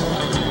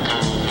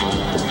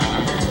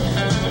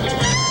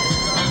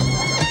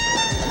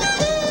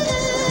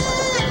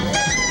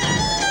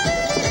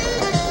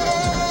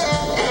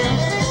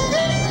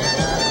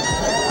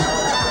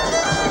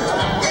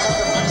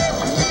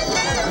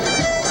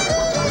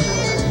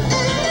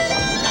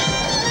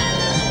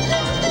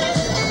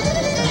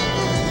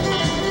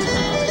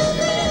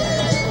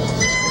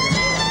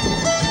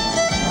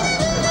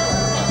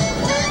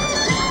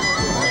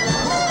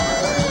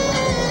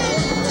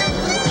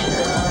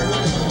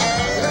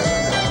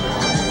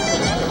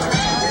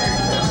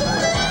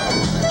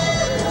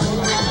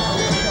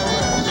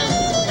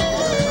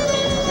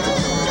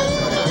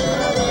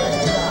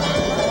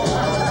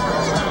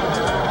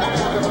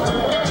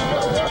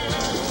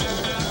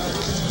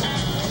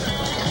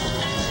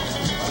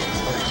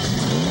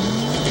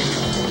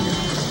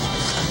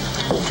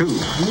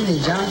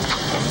 Evening, John.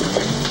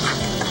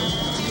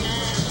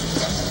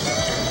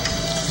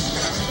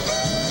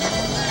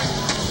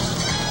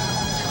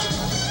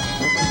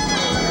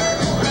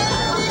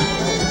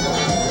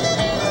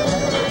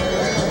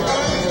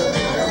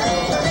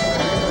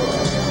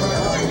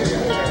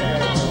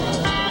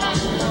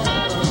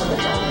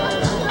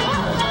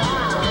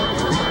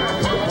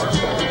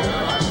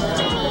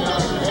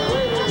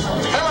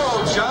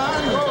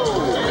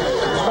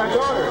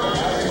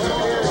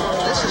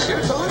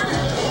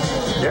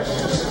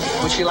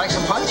 Would she like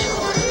some punch?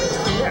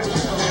 Yeah.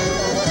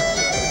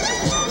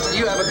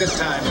 You have a good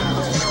time now.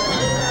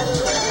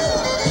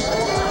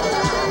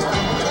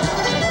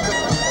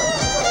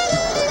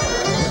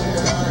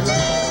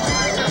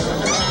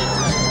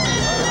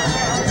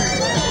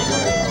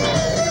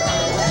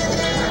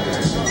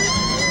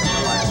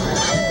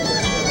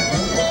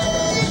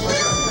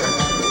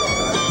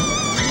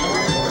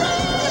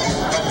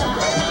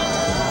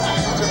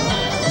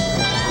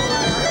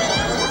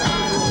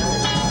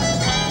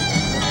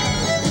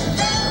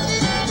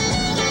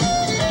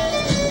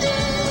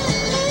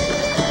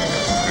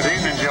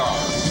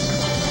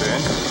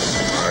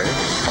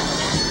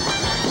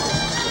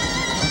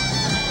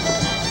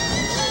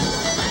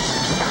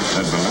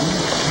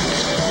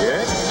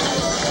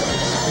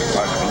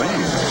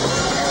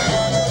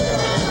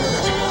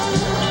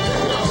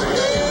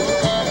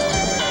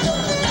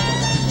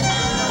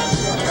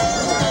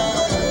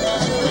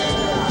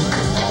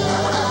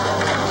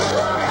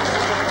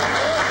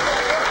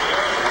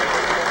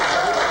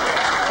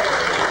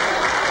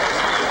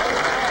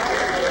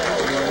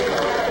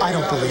 I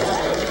don't believe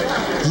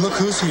it. Look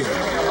who's here.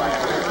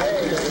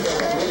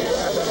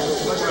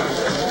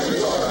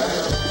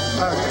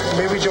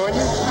 May we join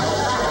you?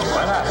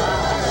 Why not?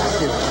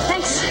 Thank you.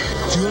 Thanks.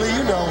 Julie,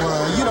 you know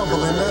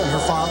Belinda and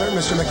her father,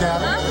 Mr.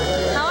 McAdam. Huh?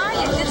 How are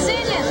you? Good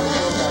seeing you.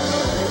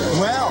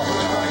 Well,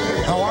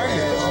 how are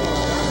you?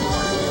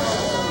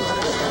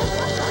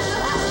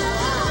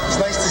 It's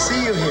nice to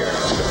see you here.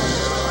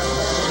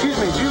 Excuse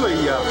me,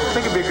 Julie, I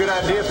think it'd be a good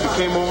idea if you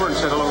came over and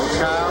said hello to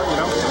Kyle, you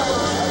know?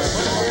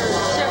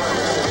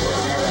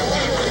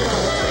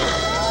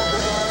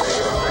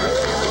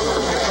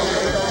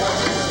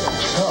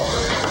 Oh,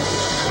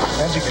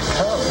 glad you could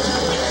come.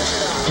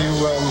 You,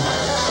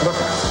 look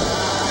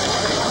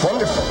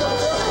wonderful.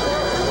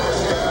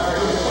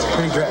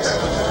 Pretty dress.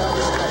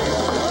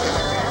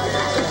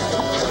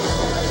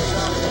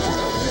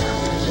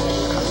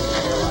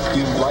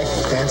 You like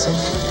dancing?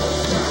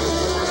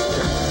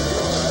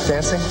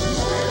 Dancing?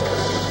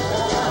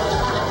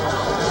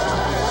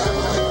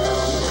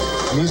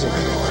 Music.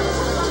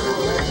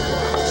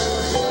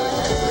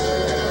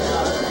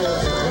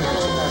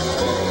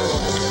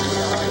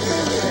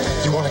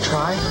 You want to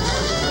try?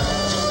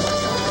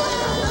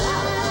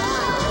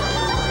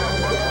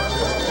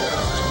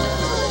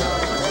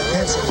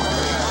 Dancing.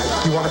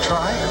 You want to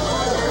try?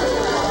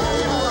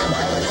 Come on.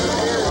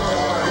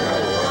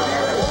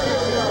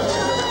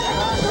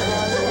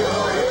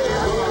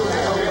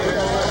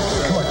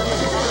 Come on.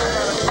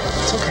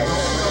 It's okay.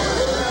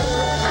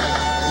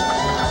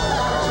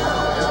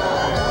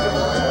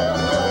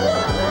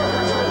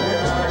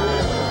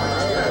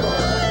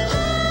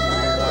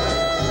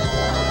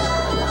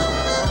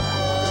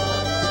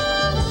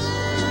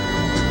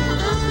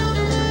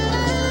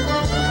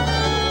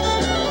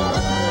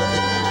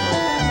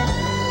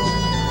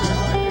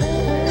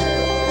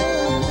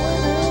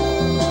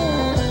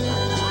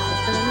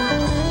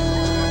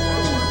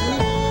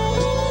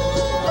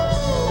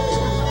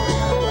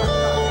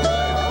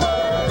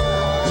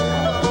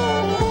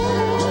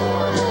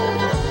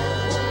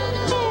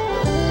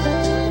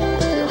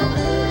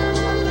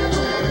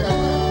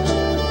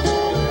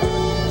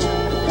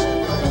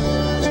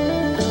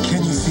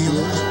 Can you feel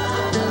it?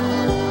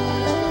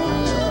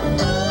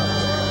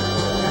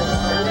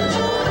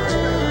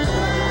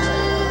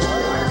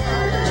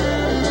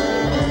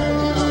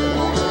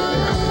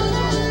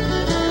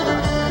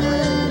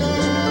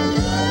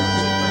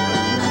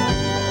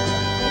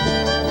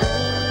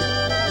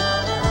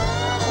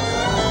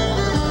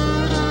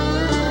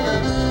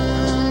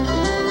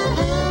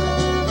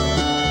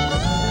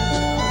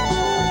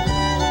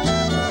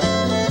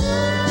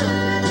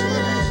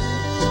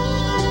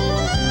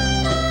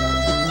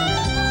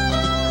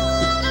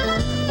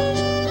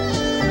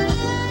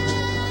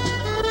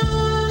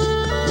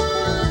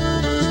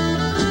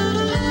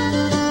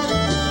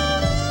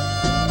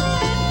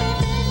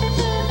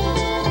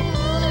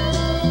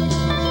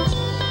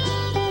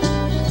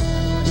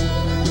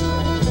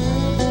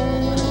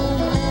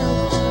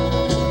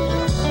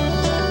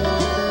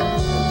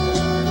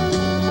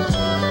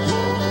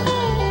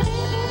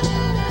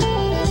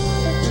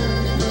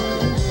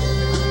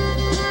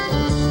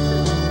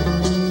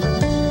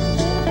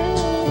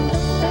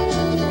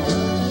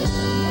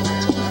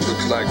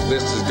 Looks like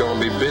Vista's gonna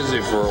be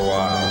busy for a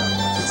while.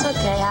 It's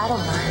okay. I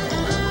don't mind.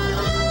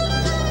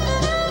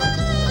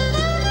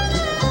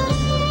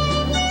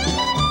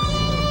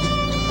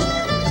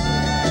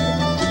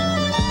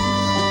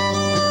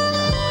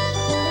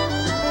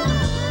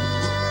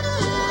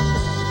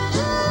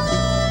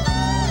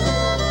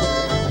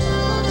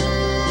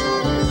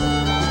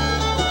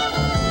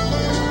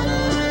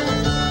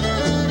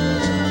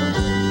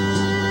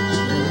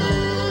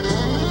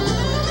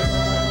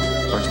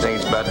 Don't you think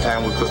it's about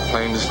time we quit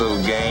playing this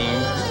little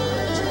game?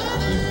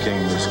 You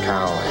became Miss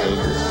Kyle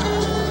Hager.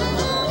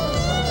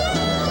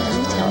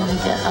 Every time we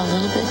get a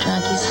little bit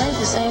drunk, you say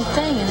the same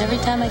thing, and every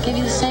time I give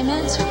you the same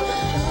answer,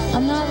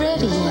 I'm not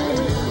ready yet.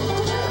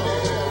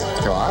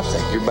 Oh, I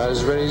think you're about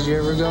as ready as you're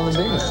ever gonna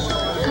be. I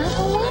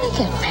don't want to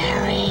get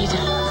married.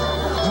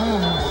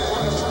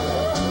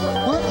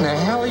 What in the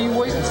hell are you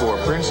waiting for?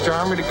 Prince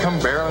Charming to come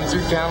barreling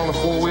through town on a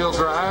four-wheel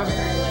drive?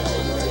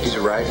 He's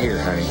right here,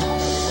 honey.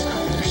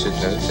 You're sitting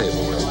at a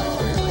table with him.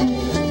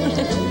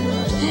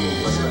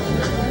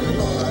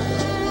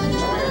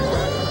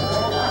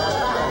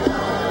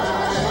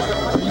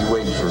 Are you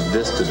waiting for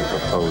Vista to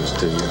propose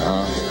to you,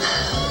 huh?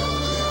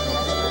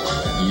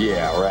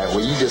 Yeah, right.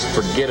 Well, you just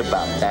forget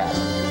about that.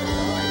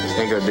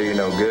 Ain't gonna do you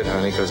no good,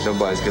 honey, because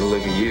nobody's gonna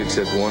look at you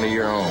except one of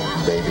your own,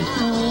 baby.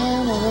 Oh,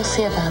 yeah? Well, we'll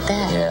see about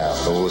that. Yeah,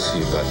 but we'll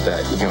see about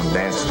that. You're gonna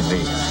dance with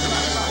me.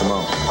 Come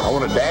on. I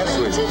want to dance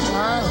with you.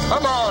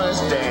 Come on,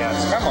 let's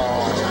dance. Come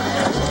on.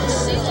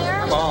 See there?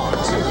 Come on.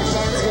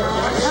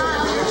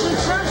 Kyle, you're too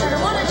drunk. I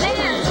don't want to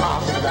dance. No,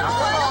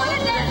 I don't want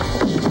to dance.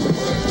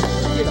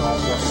 Get off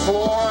the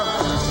floor.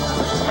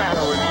 What's the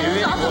matter with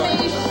you? Stop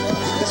me.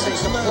 This ain't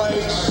the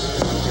place.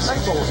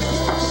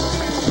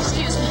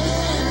 Excuse me.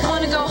 I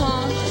want to go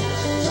home.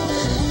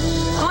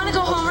 I want to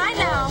go home right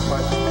now.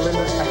 But,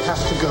 Belinda, I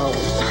have to go.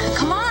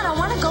 Come on, I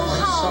want to go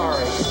home.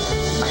 Sorry.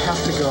 I have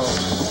to go.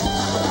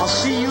 I'll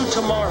see you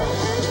tomorrow.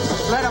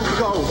 Let him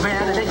go,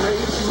 man.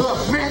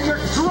 Look, man, you're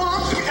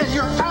drunk and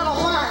you're out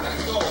of line.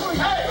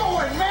 Hey,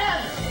 going,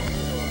 man!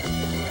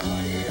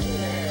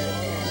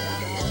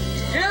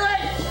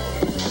 Julie!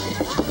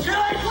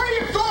 Julie, where are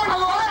you going?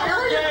 Where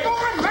are you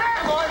going, man?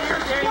 Wait a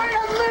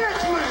minute, man.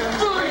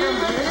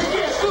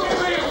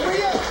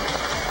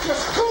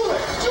 Just cool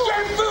it. You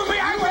can't fool me.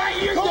 I'm right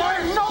here.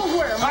 Going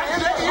nowhere, man. I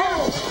said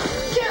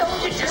you.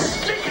 Get your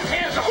stinking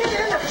hands off. Get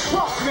in the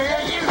truck, man.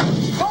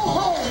 Go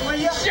home, will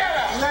you? Shut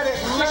up. Let it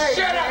lay,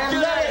 Shut up.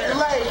 man. Let it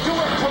lay. Do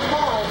it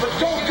tomorrow, but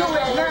don't do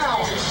it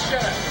now.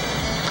 Shut up.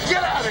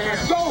 Get out of here.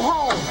 Go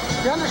home.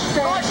 You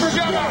understand? I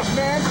forgot Forget it,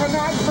 man.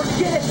 Tonight,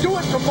 forget it. Do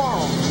it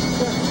tomorrow.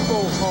 Just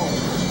go home.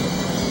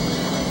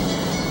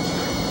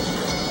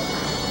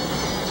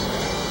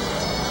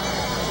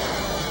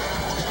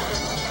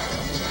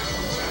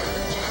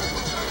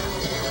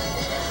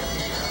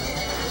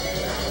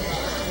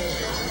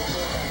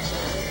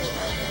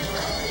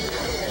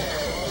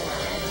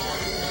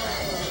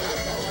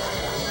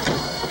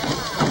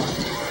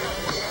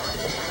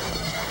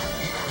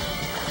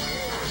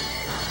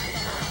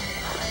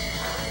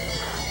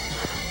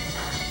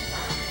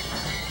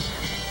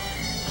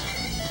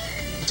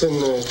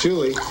 Then,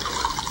 Julie,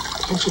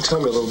 why don't you tell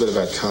me a little bit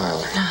about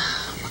Kyle?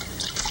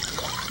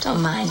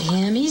 Don't mind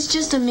him. He's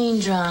just a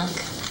mean drunk.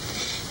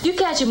 You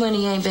catch him when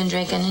he ain't been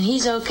drinking, and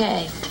he's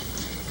okay.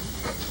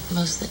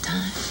 Most of the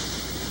time.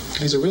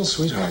 He's a real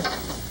sweetheart.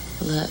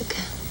 Look,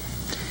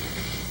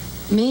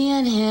 me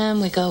and him,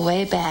 we go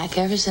way back,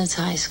 ever since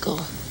high school.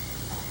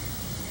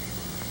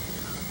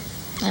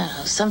 I don't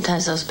know,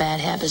 sometimes those bad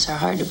habits are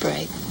hard to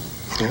break.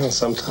 Yeah,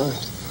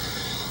 sometimes.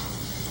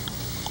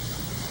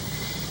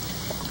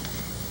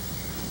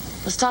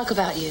 Let's talk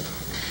about you.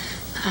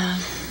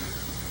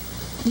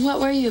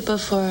 What were you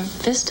before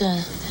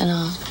Vista and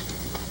all?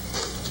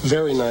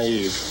 Very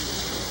naive.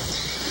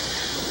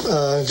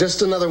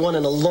 Just another one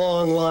in a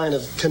long line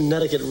of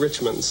Connecticut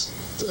Richmonds.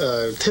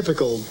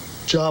 Typical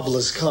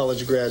jobless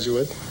college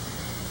graduate.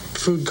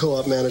 Food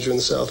co-op manager in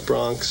the South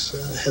Bronx.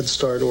 Head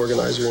Start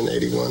organizer in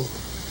 '81.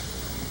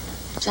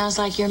 Sounds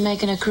like you're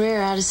making a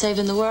career out of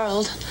saving the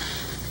world.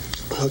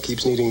 Well, it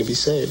keeps needing to be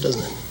saved,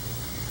 doesn't it?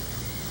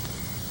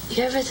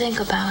 You ever think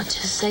about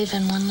just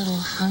saving one little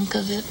hunk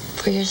of it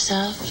for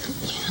yourself?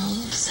 You know,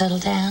 settle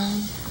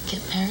down,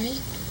 get married?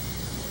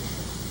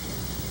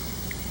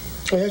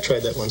 Oh, yeah, I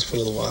tried that once for a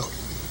little while.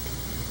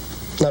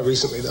 Not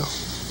recently, though.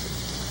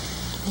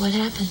 What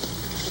happened?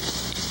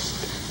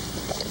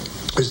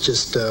 It was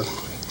just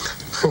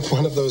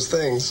one of those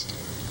things.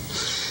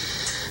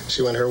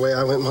 She went her way,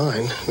 I went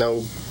mine.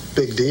 No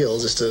big deal,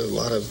 just a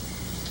lot of...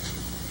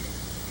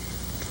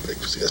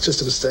 It's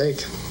just a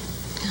mistake.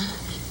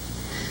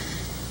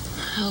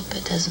 I hope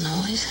it doesn't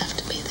always have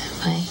to be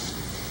that way.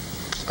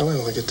 Well, I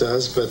don't think it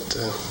does, but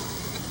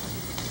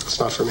it's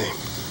not for me.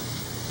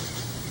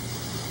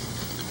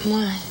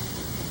 Why?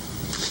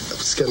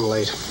 It's getting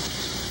late.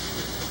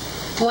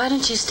 Why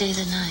don't you stay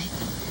the night?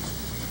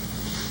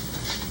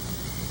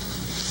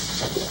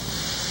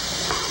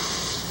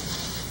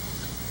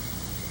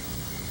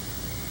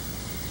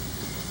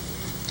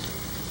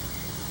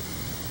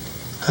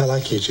 I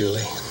like you,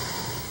 Julie.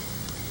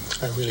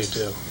 I really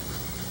do.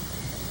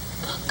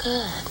 Well,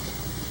 good.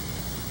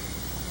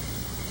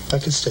 I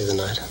could stay the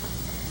night.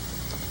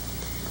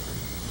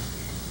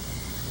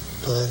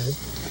 But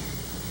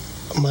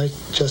it might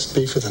just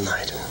be for the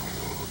night.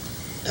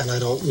 And I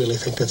don't really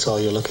think that's all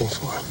you're looking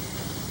for.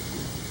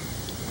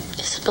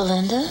 Is it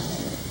Belinda?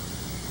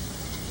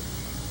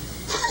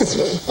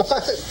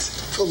 What?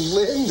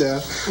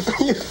 Belinda?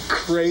 Are you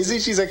crazy?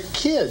 She's a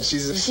kid.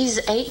 She's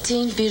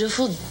 18,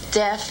 beautiful,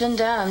 deaf and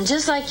dumb,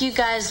 just like you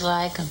guys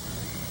like them.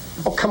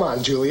 Oh, come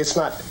on, Julie. It's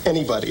not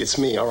anybody. It's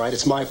me, all right?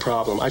 It's my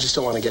problem. I just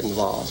don't want to get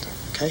involved,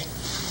 okay?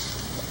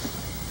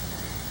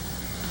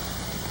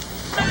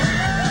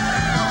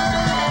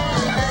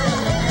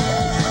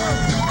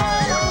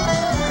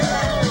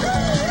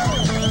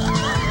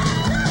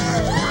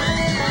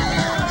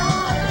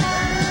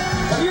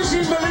 Have you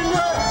seen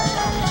Belinda?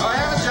 Oh, I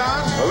haven't,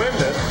 John.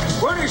 Belinda?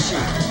 Where is she?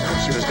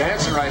 She was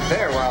dancing right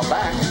there a while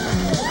back.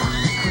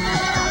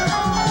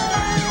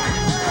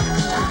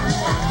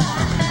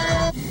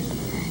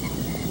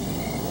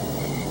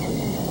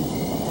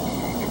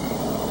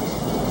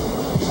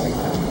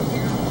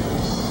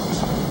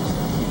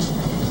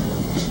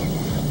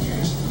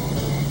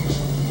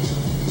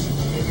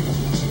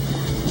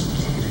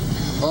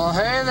 Well,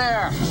 hey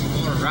there.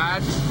 Want to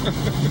ride?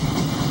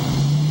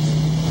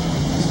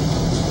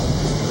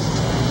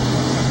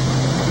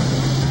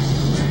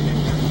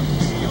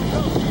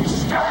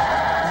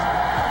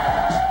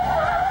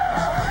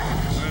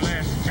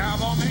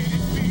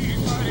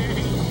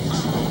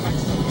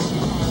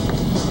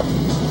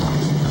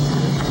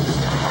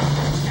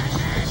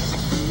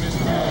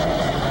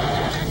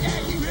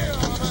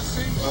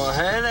 Well,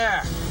 hey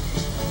there.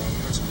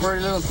 What's a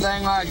pretty little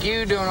thing like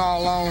you doing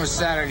all alone on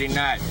Saturday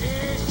night?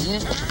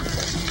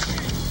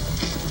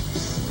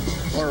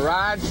 Want to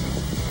ride?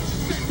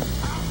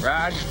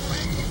 Ride?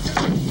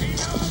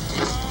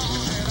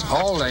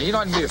 Hold on, you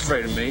don't have to be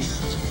afraid of me.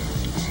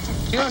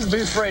 You don't have to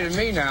be afraid of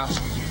me now.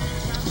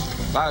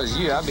 If I was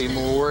you, I'd be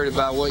more worried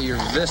about what your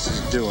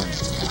Vista's doing.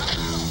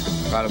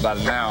 Right about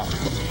now.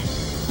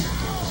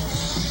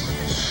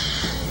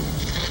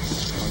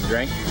 Want a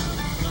drink?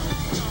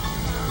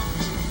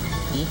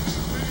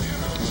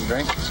 Want a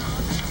drink?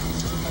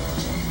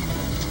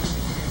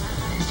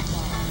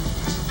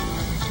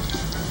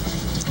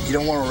 You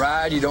don't want to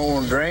ride? You don't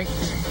want to drink?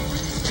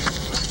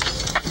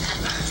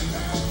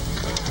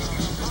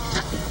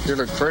 You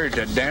look pretty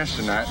to dance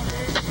tonight.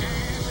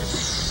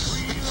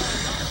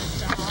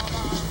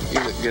 You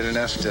look good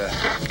enough to...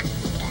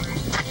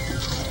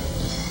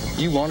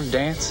 You want to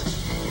dance?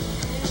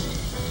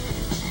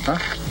 Huh?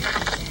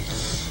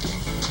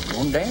 You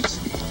want to dance?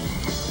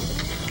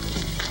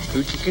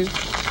 Hoochie coo?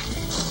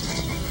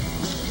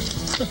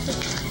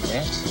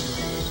 Dance?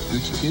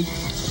 Hoochie coo?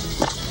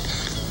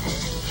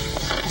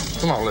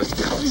 Come on, let's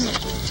go.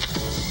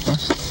 Huh?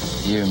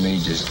 You and me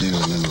just do a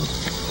little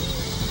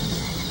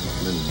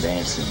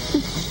dancing.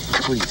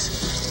 Please.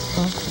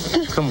 Huh?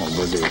 Come on,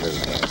 we'll do a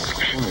little dance.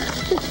 Come here.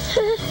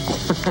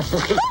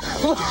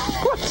 What?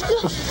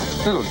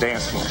 Little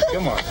dance for me.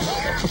 Come on.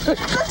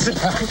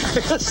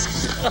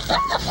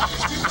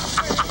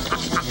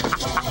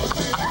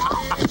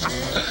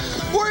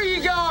 Where are you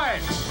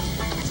going?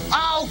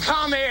 Oh,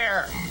 come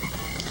here.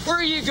 Where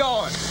are you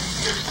going?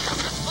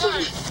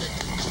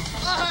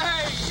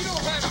 Hey, you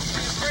don't have to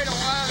be afraid of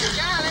wild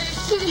guys.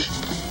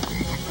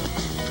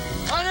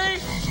 Honey?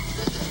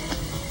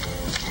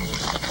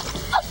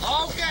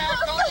 Okay, I'm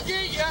gonna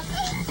get you.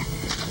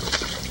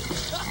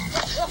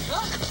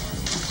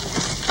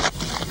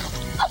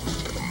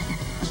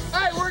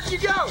 Hey, where'd you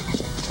go?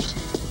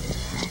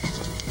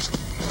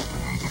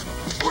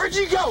 Where'd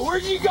you go?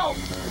 Where'd you go?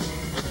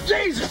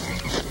 Jesus!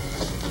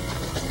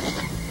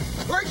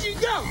 Where'd you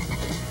go?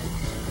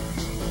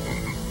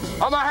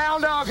 I'm a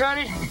hound dog,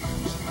 honey.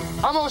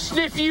 I'm gonna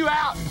sniff you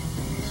out.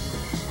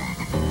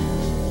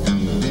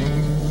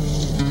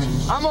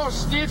 I'm gonna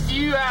sniff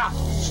you out.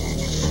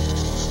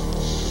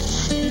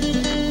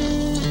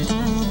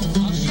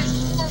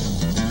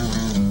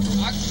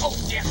 Oh,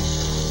 yeah.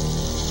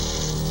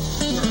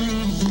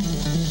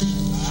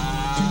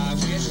 I'm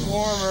getting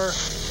warmer.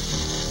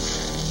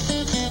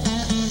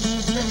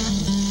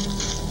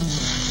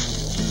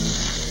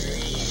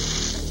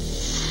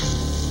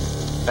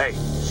 Hey.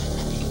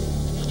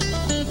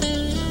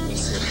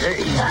 Hey.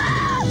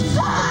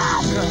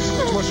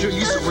 I'm gonna show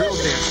you some real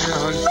dance now,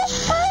 honey.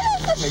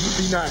 Now, you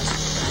be nice.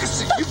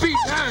 You be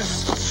nice.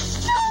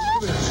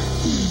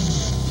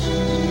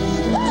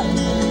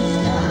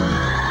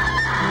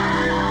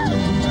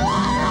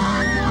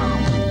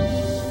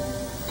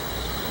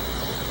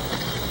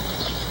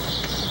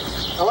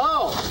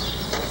 Hello.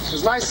 It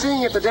was nice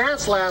seeing you at the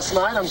dance last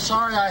night. I'm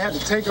sorry I had to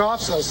take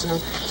off so soon.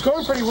 It's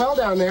going pretty well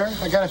down there.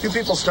 I got a few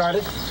people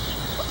started.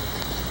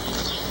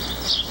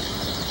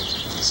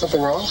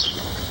 Something wrong?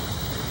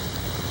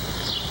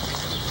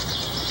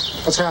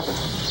 What's happened?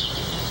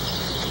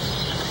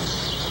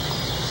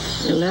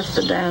 We left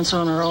the dance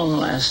on our own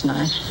last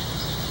night.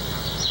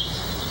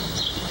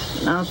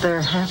 Been out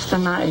there half the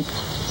night,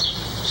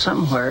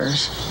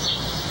 somewheres.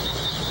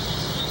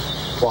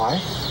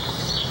 Why?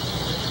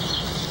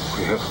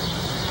 Well,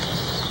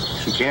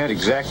 she can't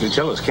exactly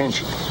tell us, can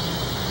she?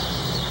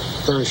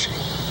 Where is she?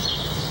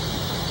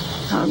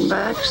 Out and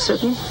back,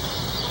 sitting.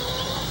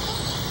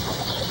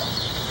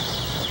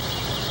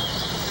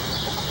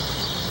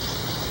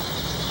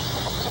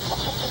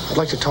 I'd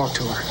like to talk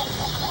to her.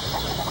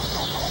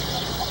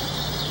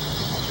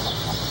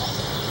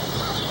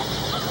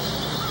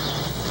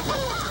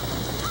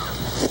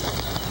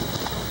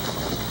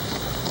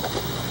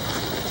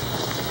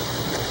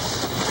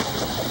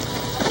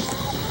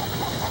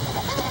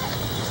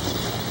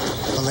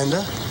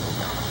 Belinda?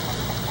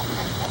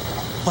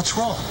 What's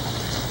wrong?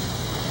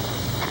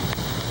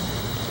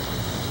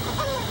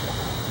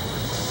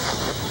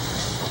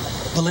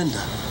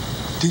 Belinda,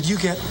 did you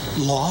get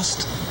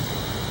lost?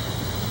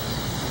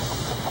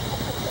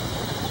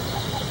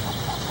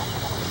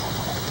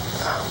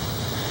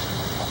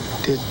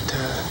 Did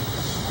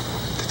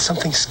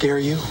something scare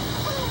you?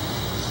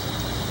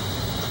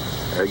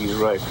 Aggie's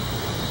right.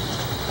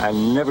 I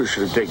never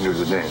should have taken her to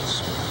the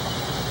dance.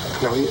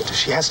 No,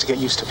 she has to get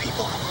used to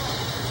people.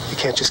 You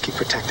can't just keep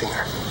protecting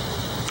her.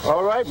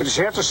 All right, but does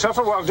she have to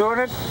suffer while doing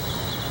it?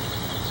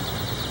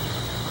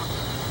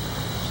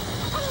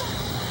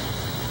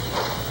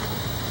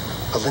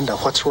 Belinda,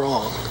 what's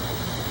wrong?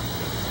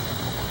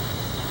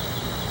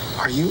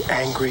 Are you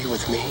angry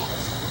with me?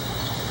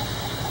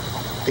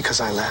 Because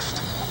I left?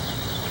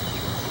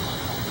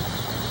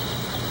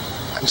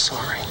 I'm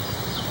sorry.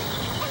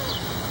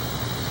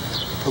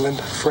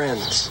 Belinda,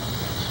 friends.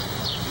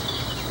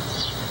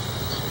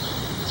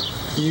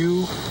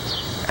 You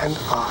and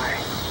I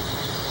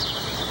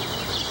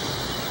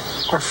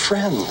are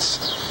friends.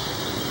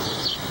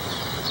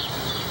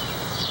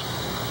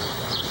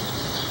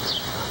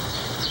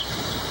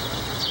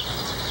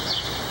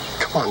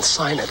 Come on,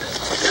 sign it.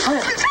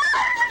 Friends.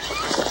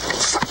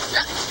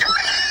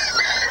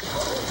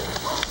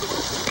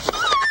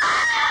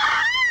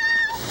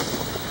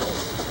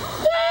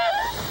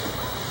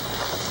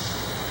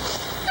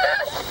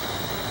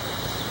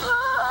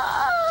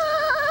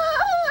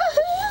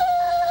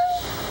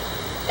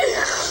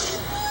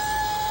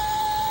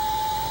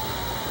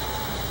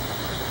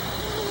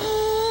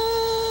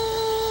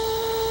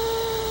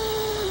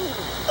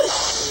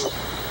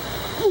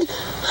 What's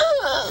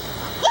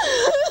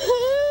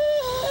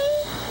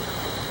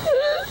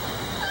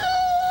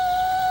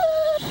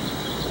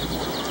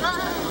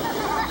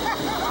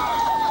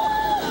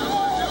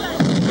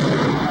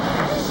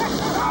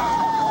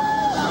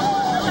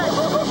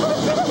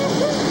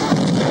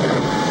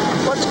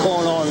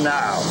going on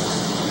now?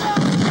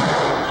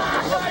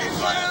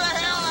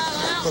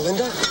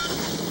 Belinda?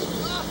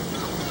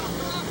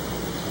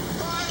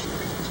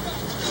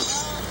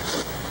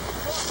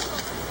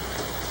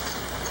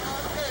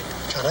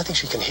 John, I think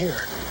she can hear.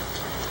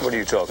 What are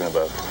you talking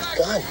about?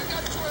 Gun.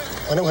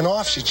 When it went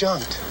off, she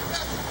jumped.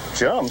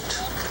 Jumped?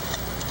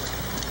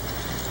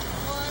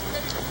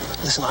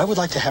 Listen, I would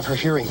like to have her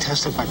hearing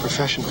tested by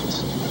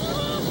professionals.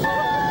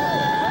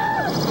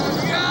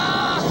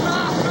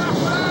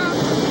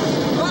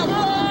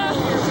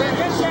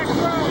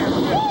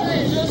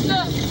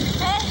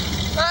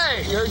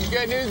 Hey, you heard the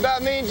good news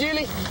about me and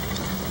Julie?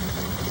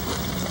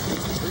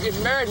 We're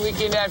getting married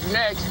weekend after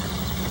next.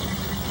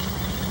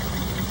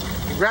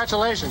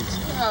 Congratulations.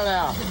 Oh,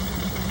 now.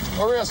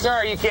 We're real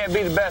sorry you can't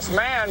be the best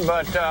man,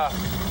 but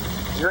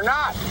you're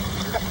not.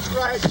 That's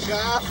right,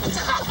 John.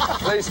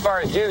 At least as far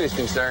as Julie's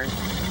concerned.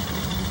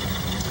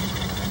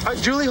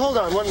 Julie, hold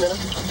on 1 minute.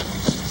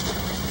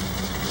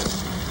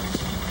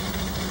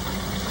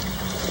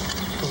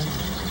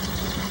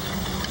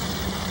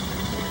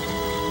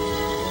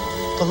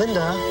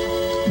 Belinda.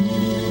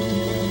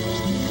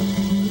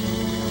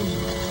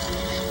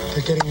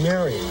 They're getting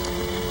married.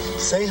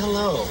 Say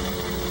hello.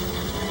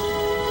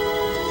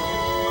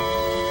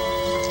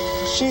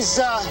 She's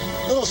a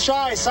little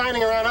shy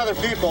signing around other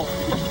people.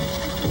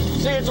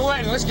 See you at the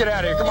wedding. Let's get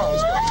out of here. Come on,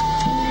 let's go.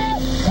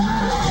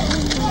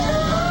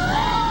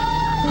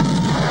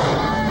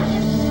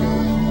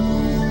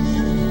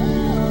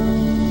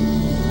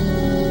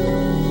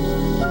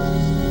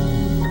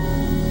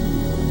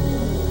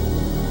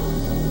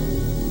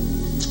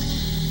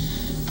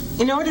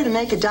 In order to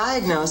make a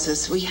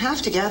diagnosis, we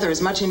have to gather as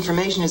much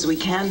information as we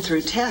can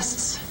through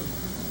tests.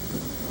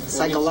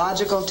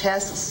 Psychological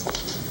tests,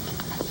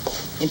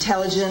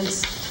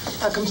 intelligence,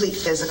 a complete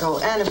physical,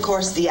 and of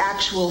course the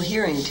actual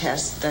hearing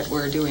test that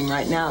we're doing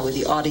right now with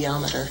the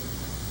audiometer.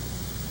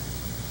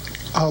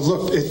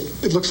 Look,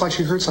 it looks like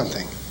she heard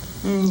something.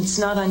 It's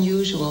not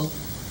unusual.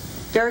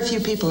 Very few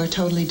people are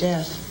totally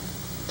deaf.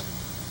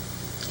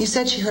 You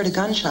said she heard a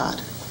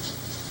gunshot.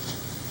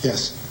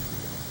 Yes.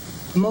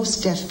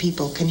 Most deaf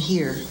people can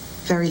hear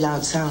very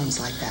loud sounds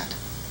like that.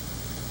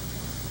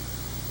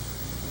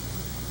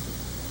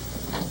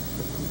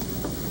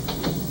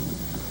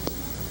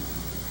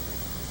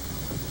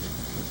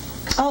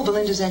 Oh,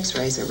 Belinda's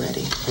x-rays are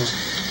ready.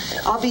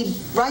 I'll be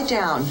right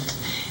down.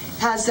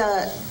 Has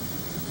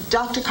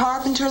Dr.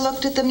 Carpenter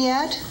looked at them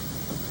yet?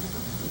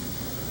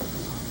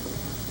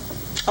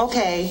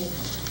 Okay.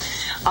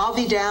 I'll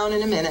be down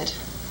in a minute.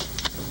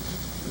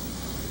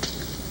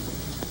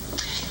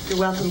 You're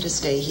welcome to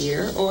stay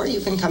here, or you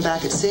can come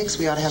back at 6.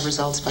 We ought to have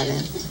results by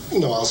then.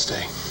 No, I'll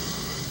stay.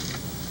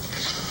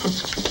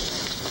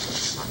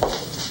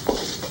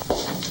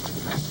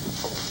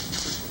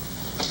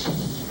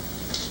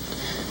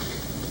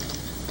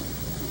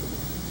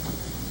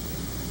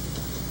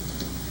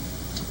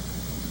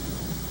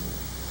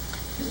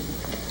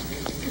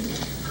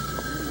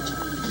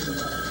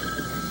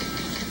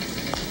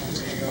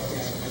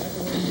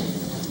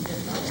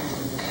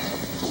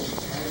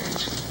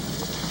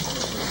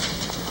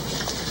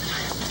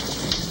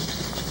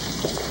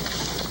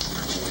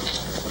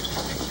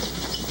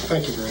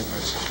 Thank you very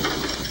much.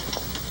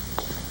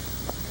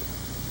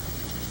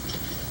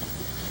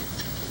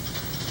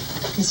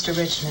 Mr.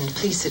 Richmond,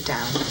 please sit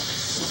down.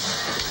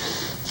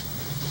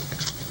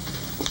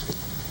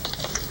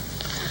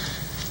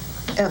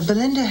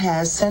 Belinda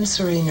has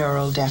sensory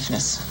neural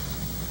deafness.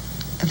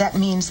 That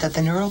means that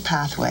the neural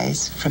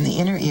pathways from the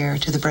inner ear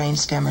to the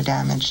brainstem are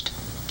damaged.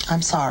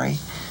 I'm sorry.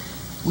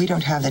 We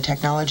don't have the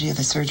technology or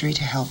the surgery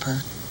to help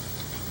her.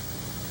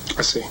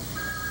 I see.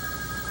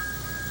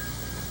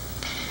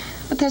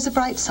 But there's a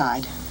bright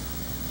side.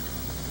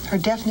 Her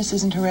deafness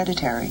isn't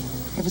hereditary.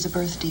 It was a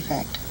birth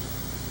defect.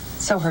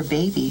 So her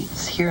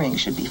baby's hearing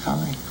should be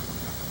fine.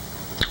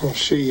 Well,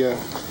 she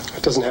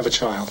doesn't have a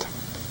child.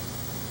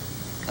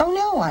 Oh,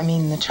 no, I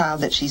mean the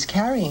child that she's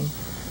carrying.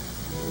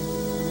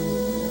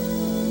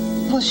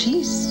 Well,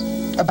 she's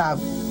about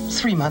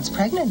 3 months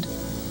pregnant.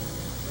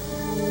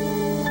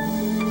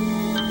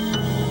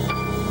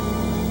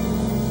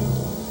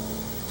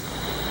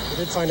 I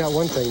did find out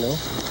one thing, though.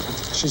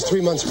 She's 3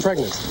 months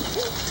pregnant.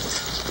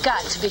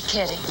 Got to be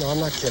kidding. No, I'm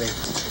not kidding.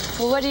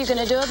 Well, what are you going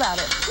to do about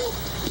it?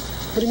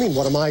 What do you mean,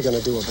 what am I going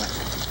to do about it?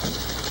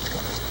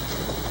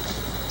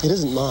 It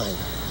isn't mine.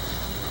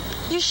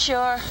 You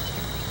sure?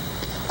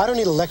 I don't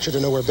need a lecture to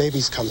know where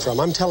babies come from.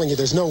 I'm telling you,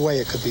 there's no way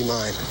it could be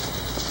mine.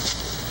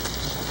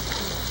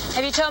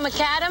 Have you told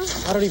McAdam?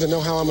 I don't even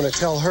know how I'm going to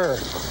tell her.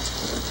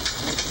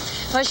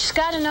 Well, she's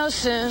got to know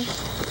soon.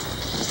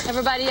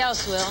 Everybody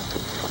else will.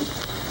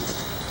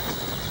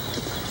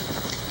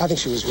 I think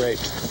she was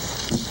raped.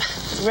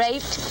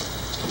 Raped?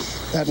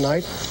 That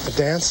night, the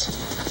dance,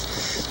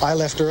 I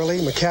left early.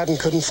 McCadden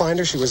couldn't find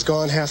her. She was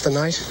gone half the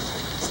night.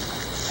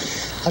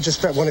 I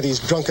just bet one of these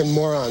drunken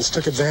morons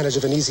took advantage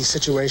of an easy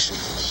situation.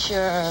 Sure,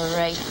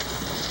 right.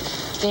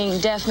 Being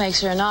deaf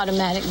makes her an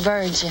automatic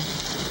virgin.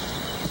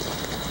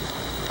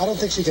 I don't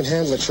think she can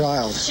handle a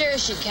child. Sure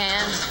she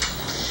can.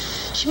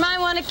 She might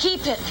want to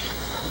keep it.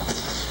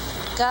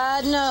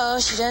 God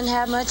knows she doesn't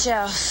have much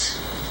else.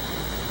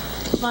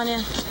 Come on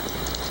in.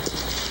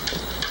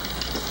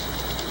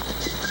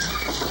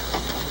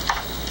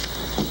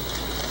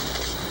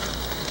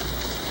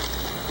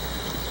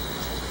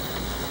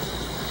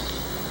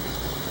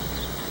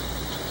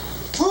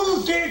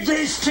 Who did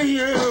this to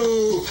you?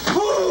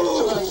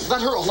 Who?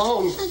 Let her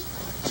alone.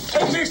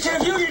 Hey, mister,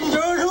 if you didn't do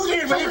it, who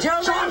did? Will you tell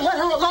me? John, let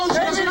her alone. She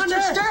Hey, doesn't mister.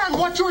 understand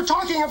what you're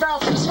talking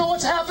about. She doesn't know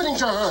what's happening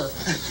to her.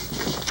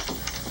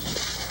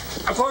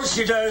 Of course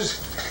she does.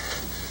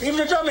 Even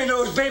the dummy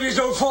knows babies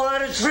don't fall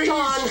out of trees.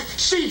 John,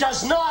 she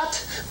does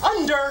not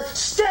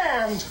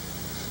understand.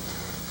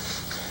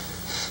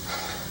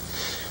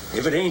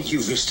 If it ain't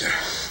you, Vista,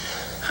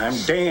 I'm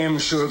damn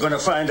sure gonna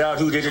find out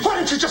who did it. Why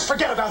don't you just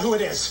forget about who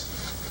it is?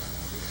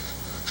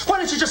 Why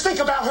don't you just think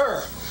about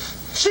her?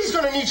 She's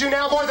going to need you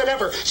now more than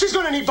ever. She's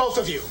going to need both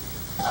of you.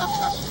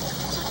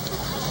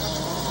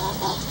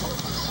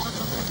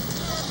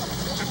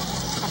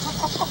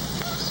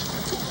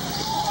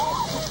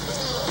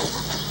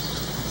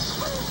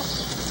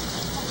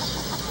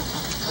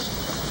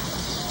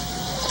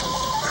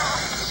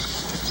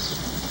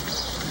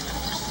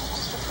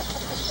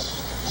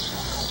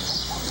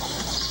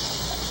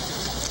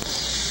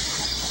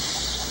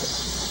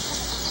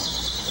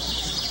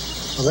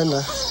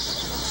 Belinda.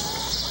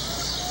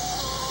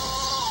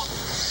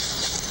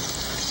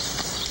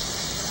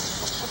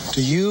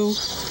 Do you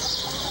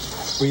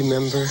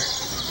remember the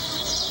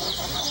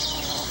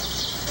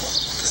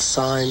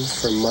sign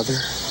for mother?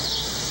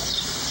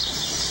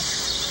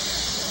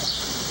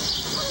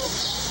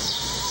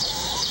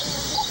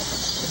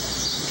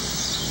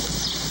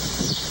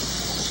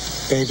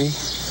 Baby?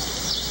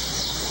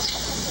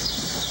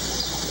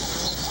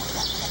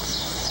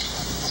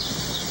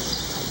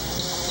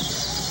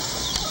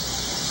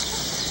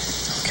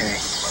 Okay.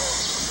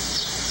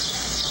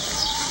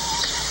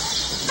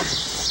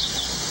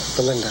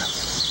 Belinda.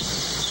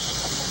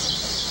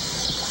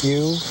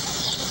 You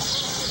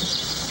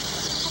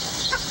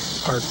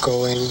are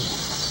going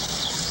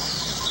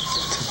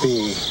to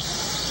be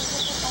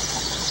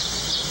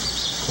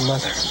a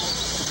mother.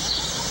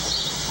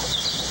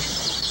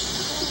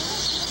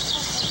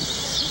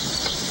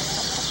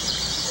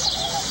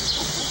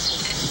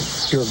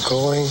 You're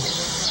going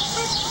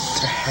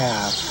to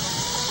have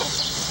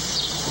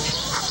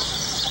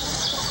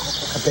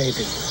a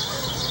baby.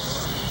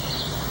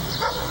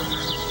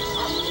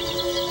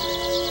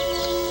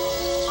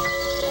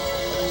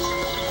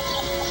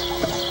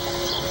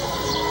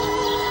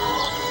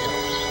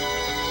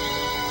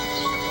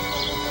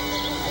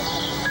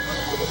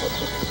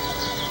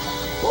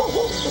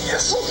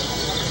 Yes.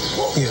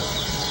 You.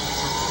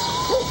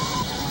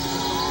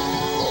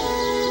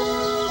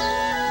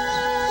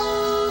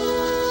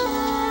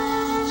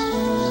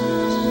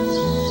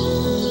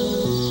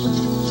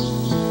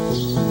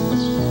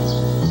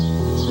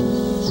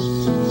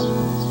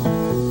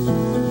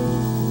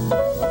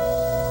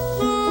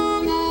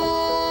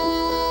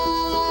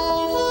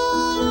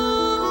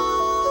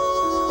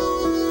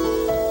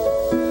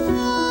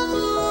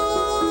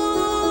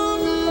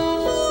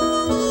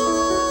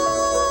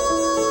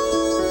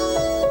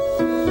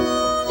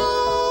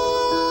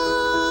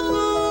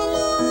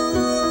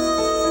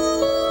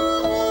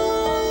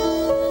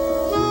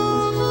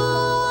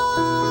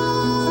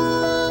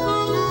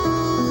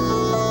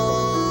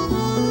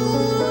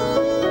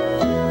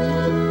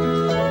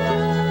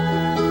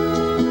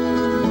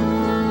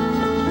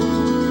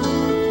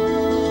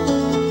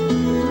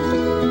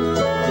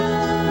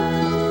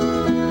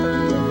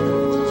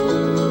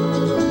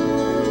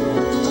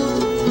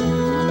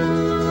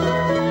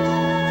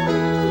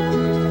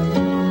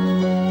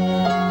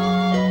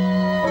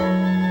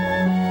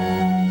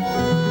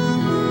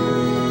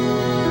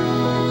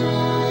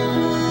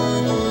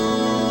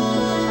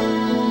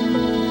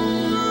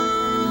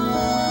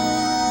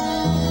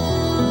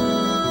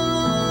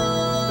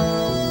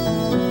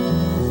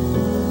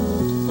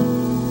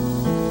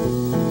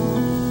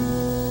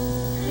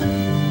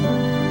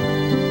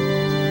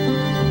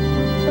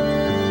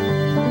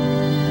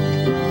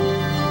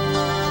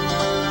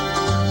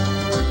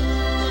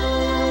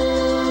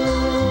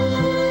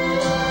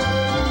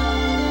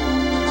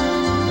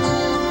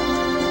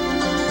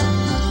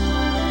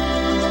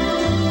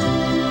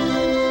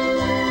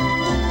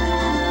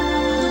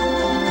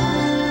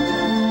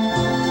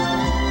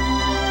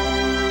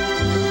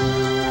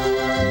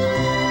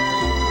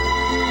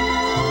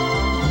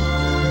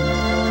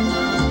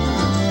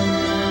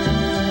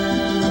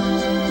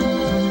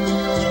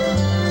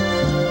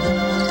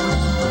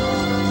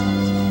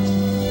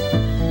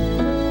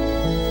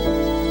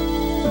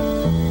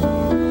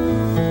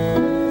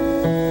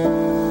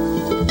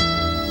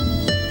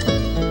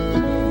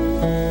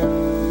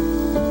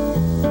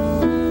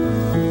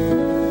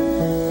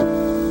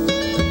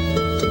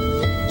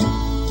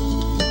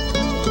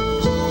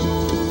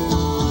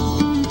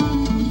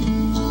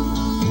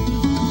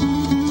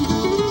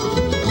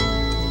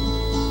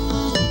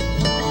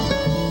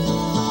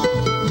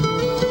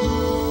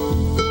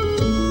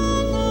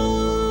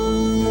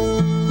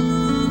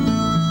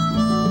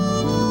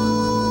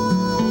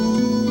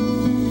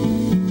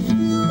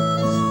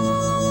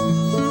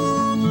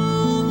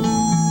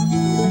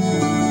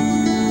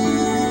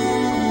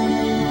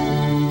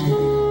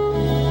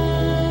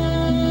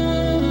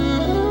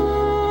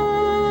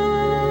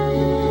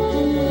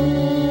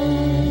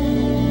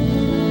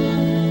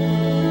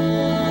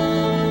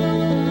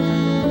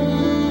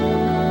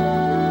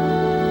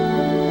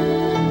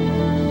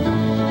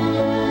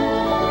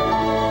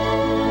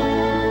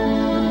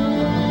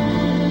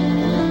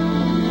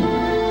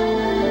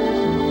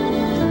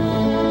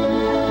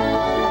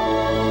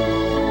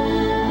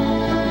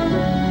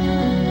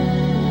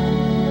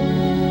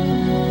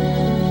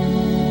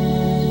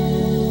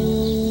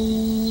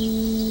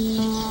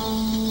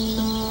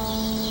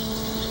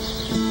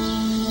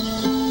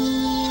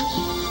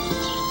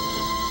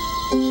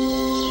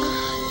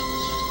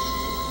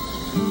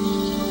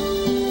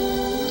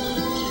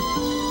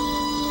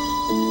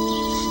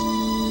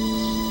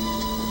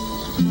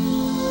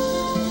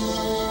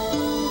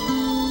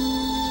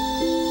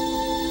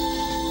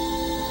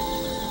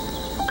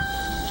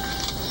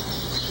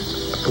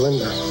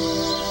 Belinda.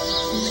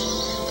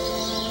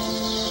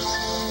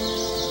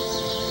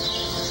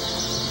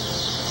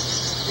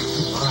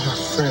 You are our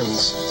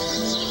friends.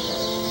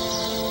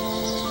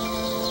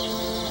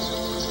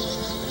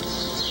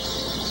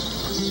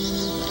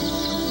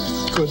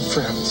 Good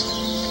friends.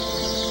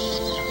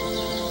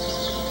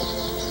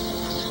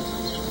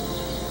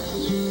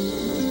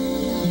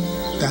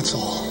 That's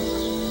all.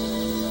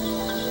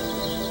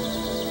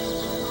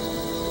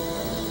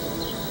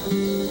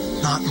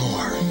 Not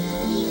more.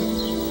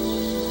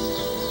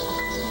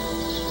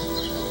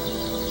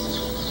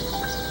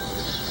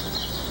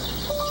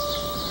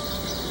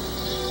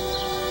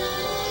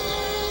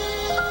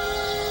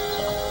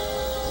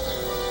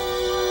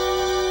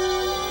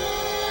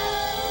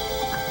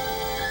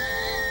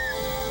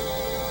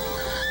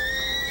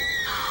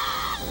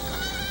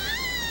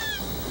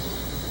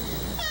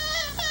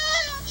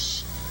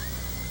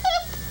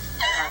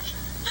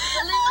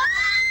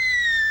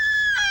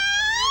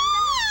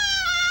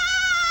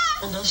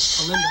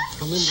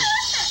 Belinda.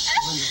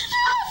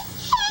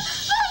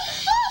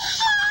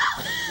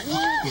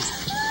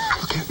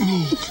 Look at me.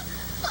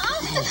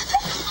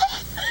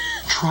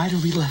 Try to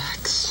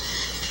relax.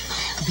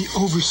 It'll be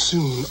over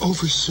soon,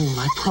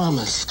 I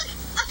promise.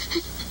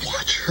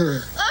 Watch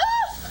her.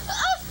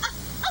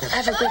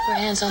 Have her grip her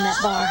hands on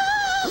that bar.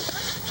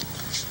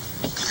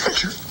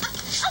 Sure.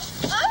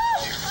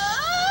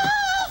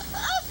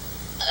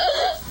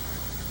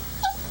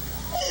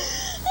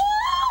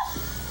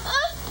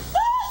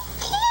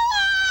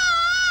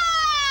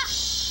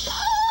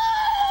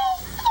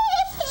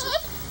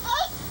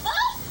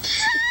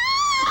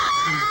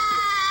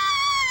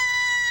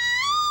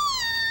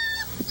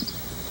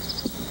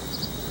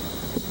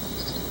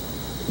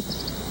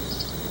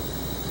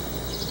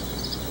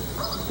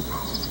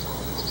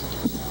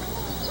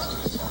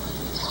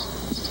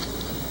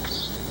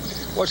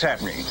 What's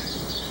happening?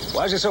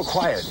 Why is it so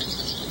quiet?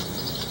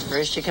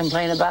 First you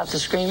complain about the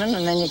screaming,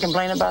 and then you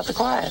complain about the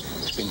quiet.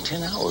 It's been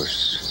 10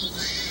 hours.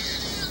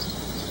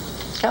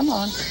 Come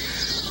on.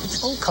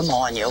 Oh, come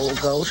on, you old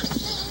goat.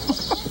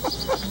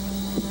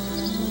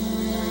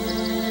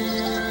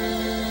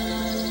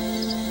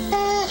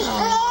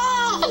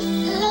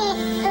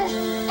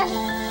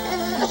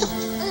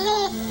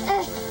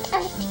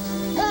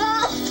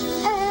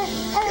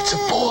 It's a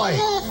boy.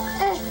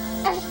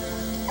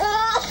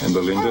 And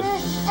Belinda?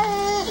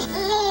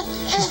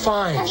 She's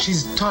fine.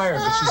 She's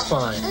tired, but she's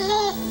fine.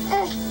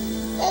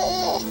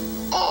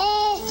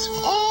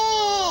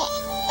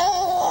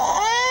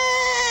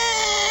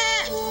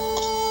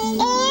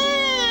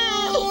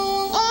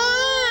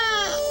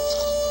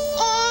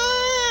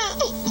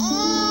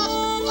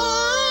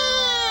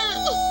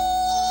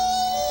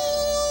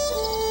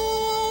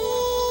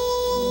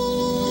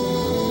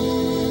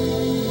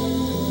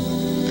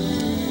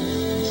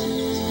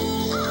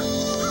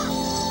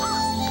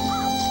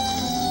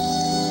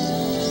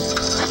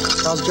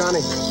 How's Johnny?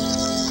 I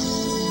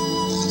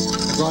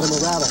brought him a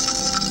rabbit.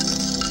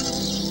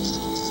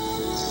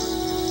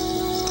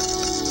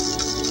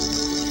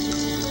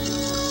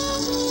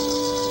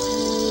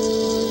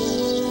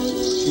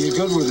 She's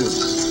good with him.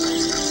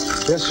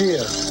 Yes, she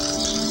is.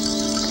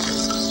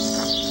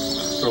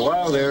 For a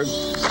while there,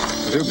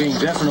 with her being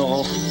deaf and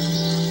all,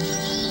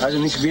 I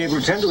didn't think she'd be able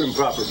to tend to him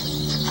proper.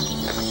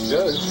 She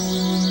does.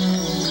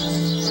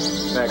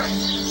 In fact,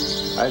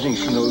 I think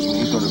she knows when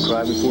he's going to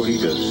cry before he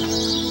does.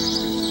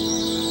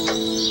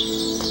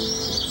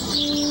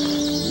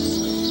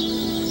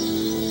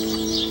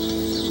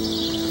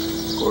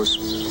 Of course,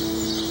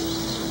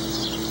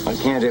 I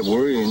can't help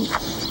worrying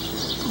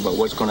about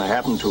what's going to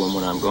happen to him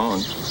when I'm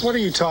gone. What are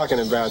you talking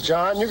about,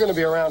 John? You're going to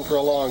be around for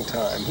a long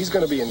time. He's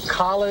going to be in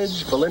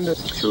college. Belinda.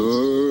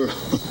 Sure.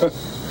 If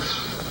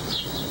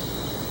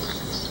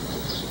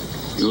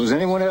it was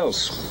anyone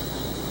else,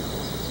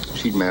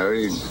 she'd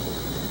marry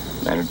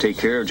and take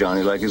care of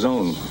Johnny like his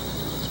own.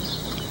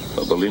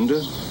 But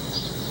Belinda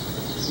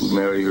would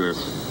marry her,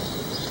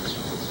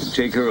 would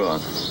take her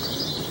on.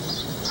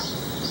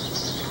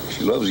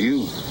 She loves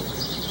you.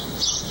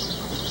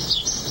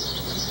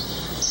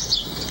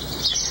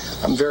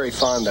 I'm very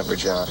fond of her,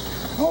 John.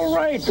 All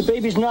right, the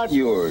baby's not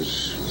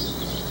yours.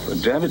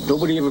 But damn it,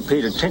 nobody ever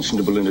paid attention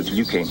to Belinda till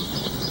you came.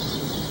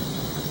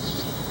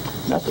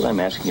 Not that I'm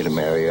asking you to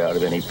marry her out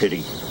of any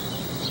pity.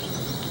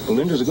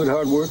 Belinda's a good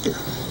hard worker.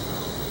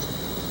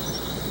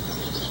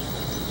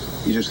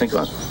 You just think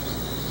on it.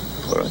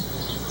 All right?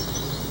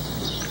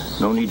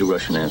 No need to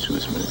rush an answer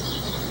this minute.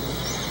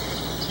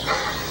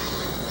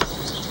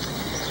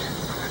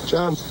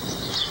 John,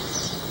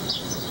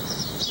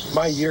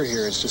 my year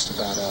here is just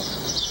about up.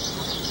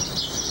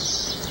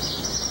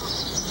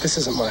 This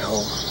isn't my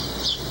home.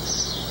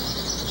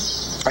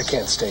 I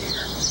can't stay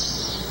here.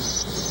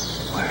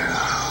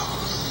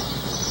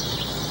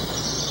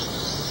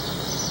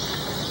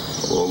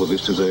 All the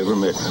Vistas I ever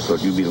met, I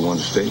thought you'd be the one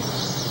to stay.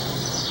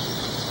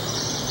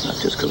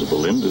 Not just because of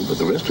Belinda, but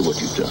the rest of what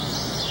you've done.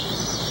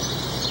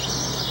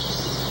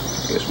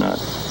 Guess not.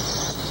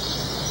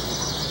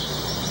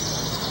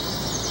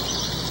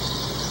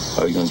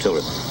 How are you going to tell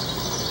her?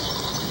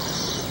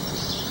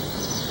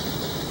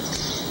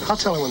 I'll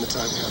tell her when the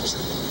time comes.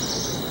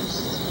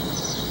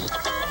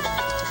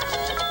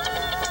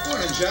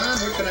 Morning, John.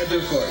 What can I do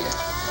for you?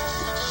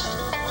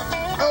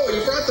 Oh,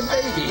 you brought the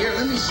baby. Here,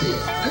 let me see it.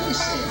 Let me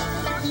see it.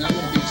 You know, I'm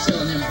going to be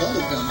selling him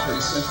bubble gum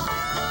pretty soon.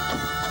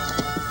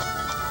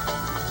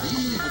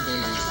 Leave the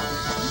baby.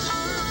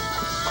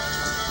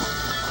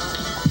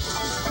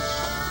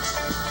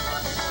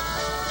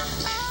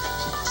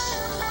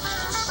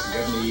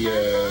 Got any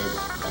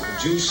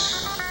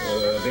juice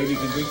baby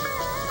can drink?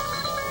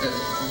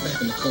 Back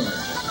in the corner, John.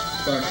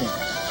 Far corner.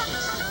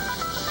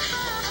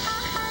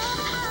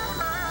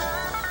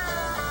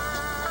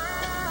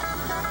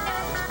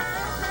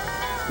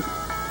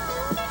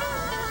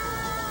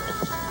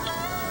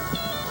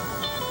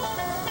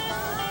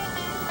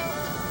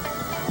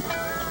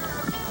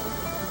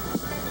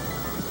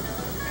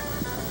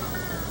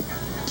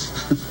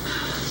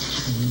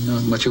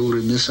 Not much older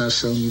than this, I was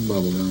selling you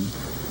bubble gum.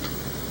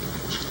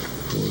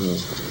 Well,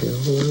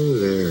 hello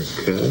there,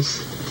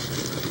 Cuss.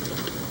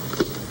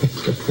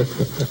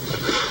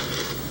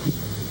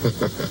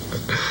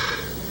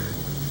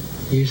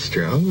 You're a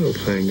strong little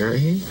thing,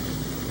 aren't you?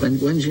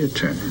 When's your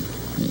turn?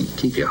 You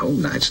keep you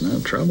home nights, no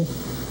trouble.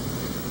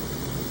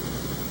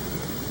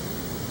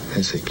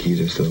 That's the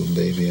cutest little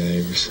baby I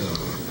ever saw.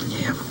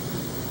 Yeah.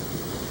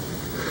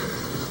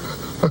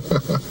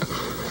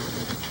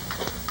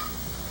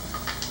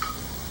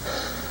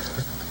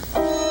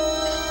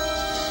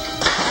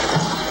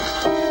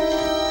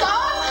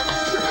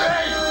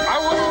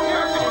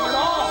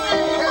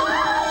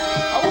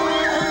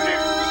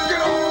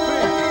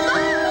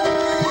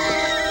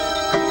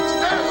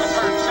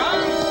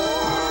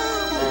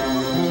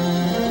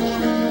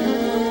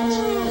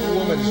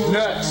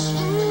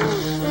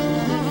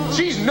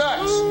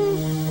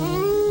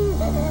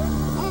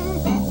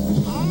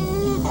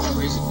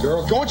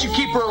 Don't you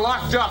keep her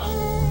locked up?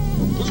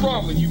 What's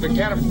wrong with you,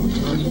 McAdam?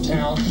 Dirty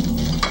town.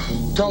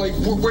 Tully,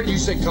 where did you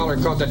say Collar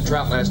caught that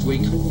trout last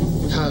week? A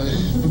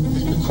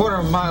quarter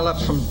of a mile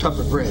up from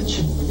Tupper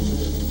Bridge.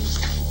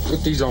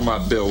 Put these on my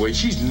bill, Wade.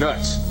 She's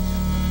nuts.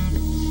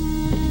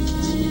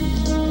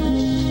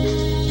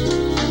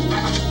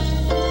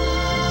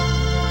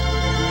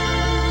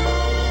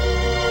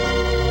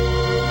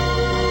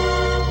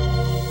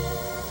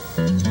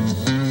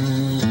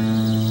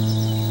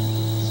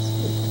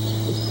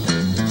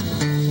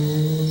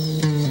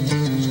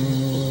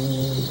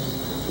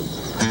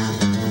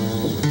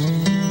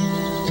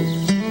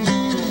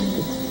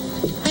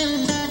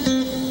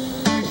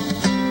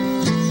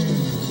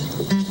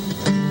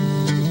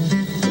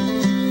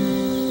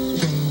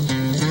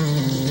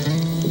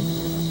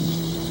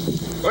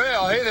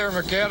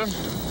 McAdam,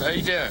 how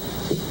you doing?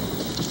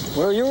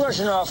 Where are you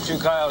rushing off to,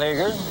 Kyle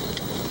Hager?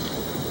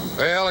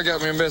 Well, I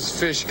got me a mess of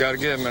fish. Got to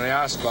get them in the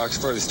icebox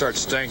before they start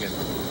stinking.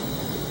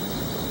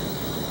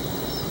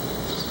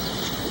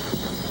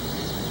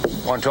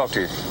 Want to talk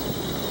to you.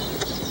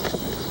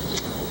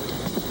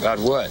 About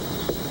what?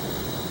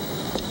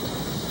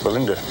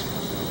 Belinda.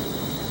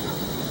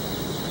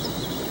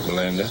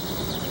 Belinda?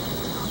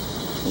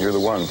 You're the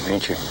one,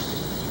 ain't you?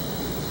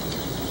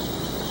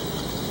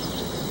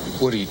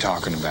 What are you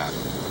talking about?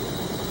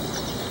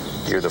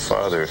 You're the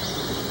father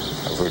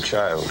of her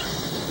child.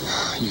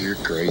 You're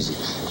crazy.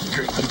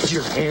 Get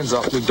your hands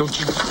off me. Don't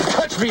you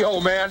touch me,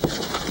 old man.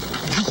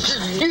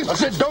 I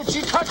said, don't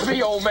you touch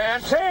me, old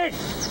man. Hey!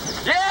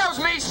 Yeah, it was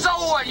me. So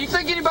what? You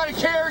think anybody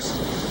cares?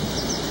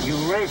 You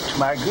raped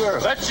my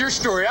girl. That's your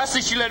story. I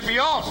see she let me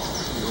on.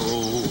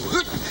 Oh.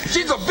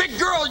 She's a big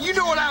girl. You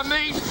know what I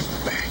mean.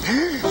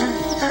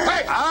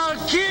 Hey! I'll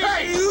kill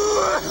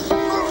you!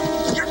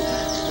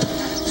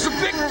 It's a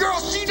big girl.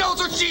 She knows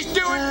what she's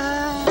doing.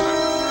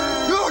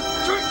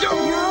 You're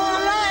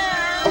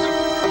alive.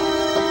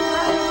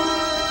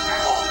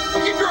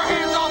 Keep your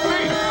hands off me.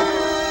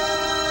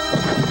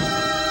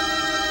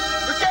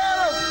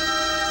 McAdam!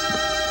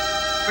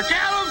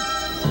 McAdam!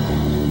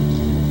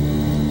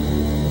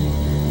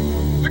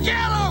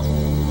 McAdam!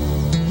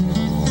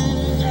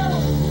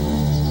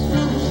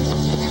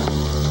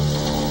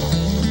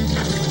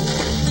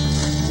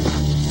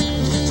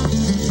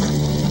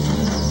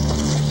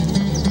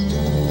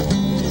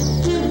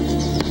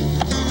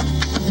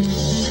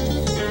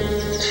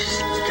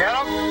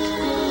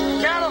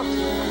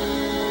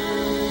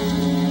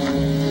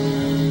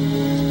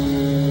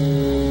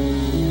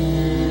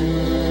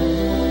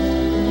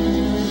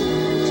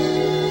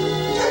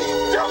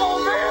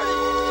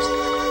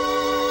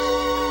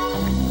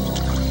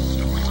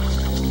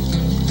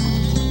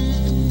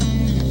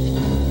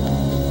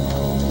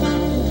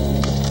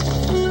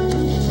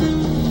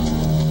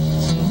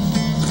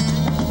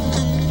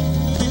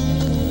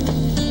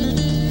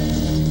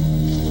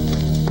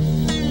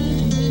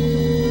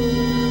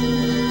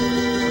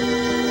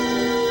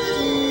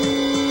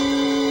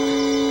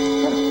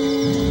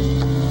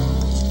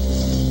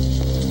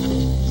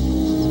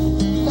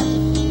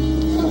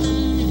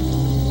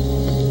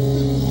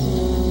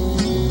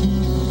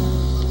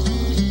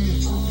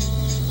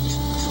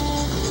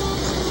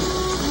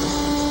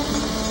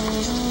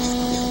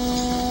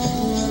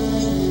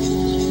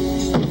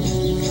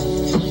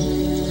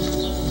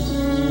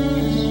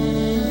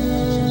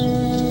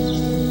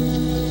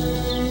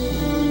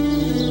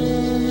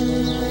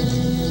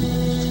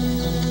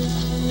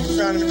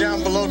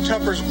 down below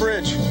Tupper's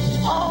Bridge.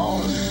 Oh.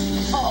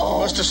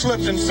 Must have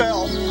slipped and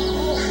fell.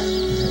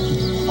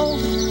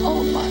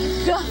 Oh, my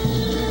God.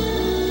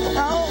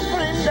 Oh,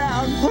 put him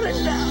down. Put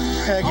him down.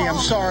 Aggie, I'm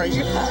sorry.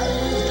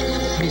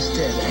 He's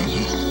dead,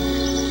 Aggie.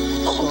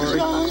 Sorry.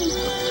 John.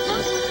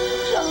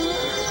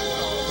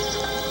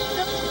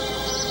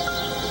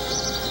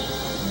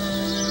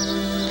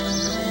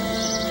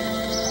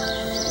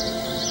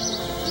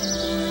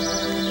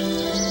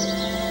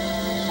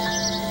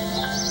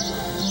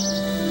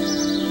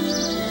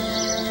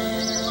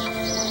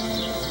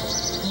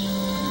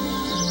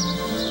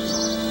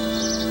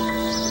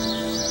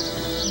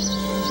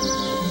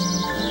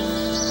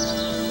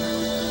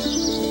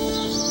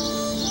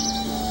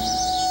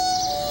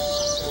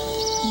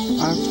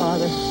 Our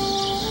Father,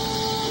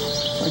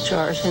 which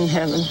art in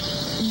heaven.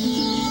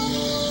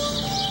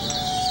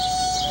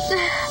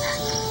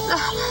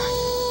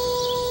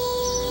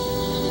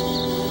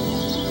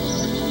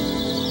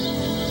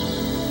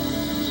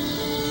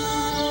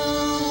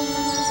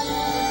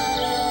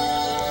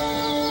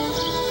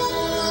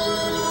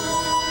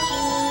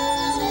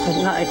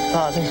 Good night,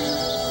 Father.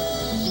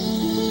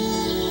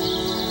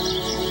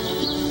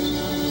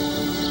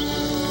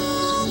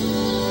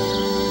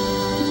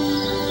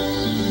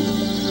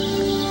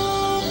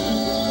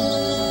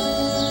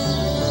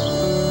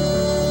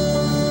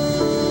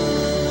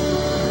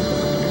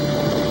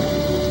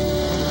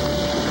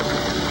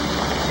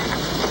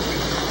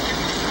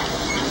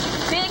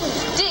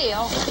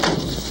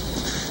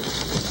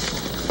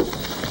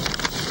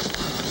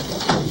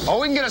 Oh,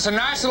 we can get us a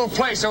nice little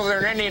place over there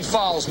in Indian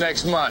Falls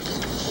next month.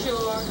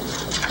 Sure.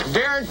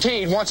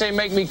 Guaranteed, once they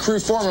make me crew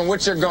foreman,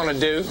 which they're gonna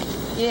do.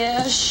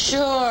 Yeah,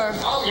 sure.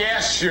 Oh, yeah,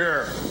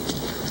 sure.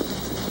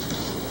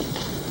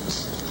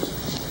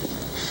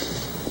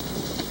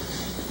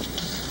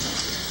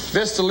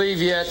 Vista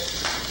leave yet?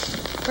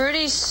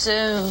 Pretty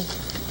soon.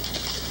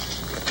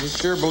 He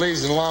sure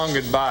believes in long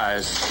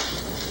goodbyes.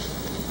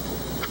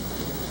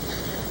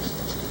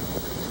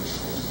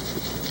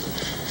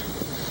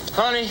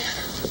 Honey,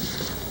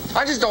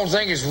 I just don't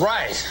think it's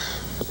right.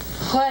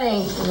 What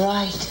ain't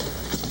right?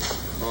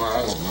 Oh,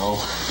 I don't know.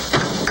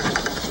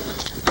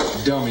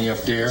 Dummy up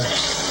there.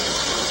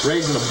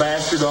 Raising a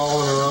bastard all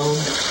on her own.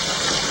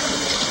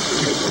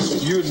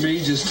 You and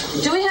me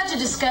just... Do we have to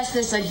discuss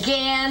this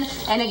again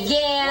and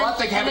again? Well, I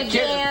think having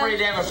kids is pretty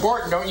damn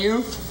important, don't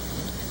you?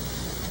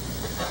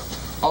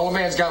 All a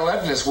man's got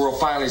left in this world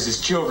finally is his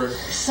children.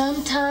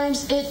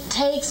 Sometimes it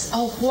takes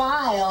a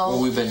while. Well,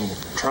 we've been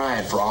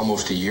trying for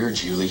almost a year,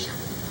 Julie.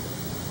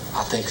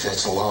 I think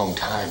that's a long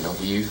time,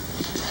 don't you?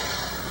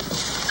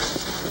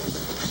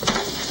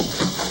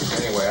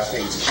 Anyway, I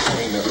think it's a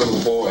shame that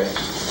little boy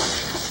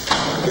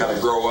got to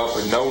grow up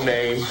with no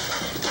name,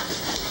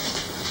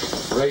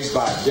 raised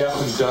by deaf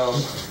and dumb.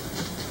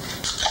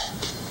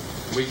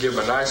 We give him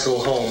a nice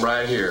little home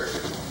right here.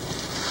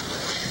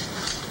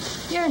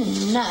 You're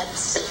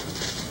nuts.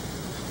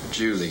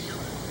 Julie,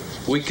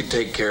 we could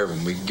take care of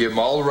him. We could give him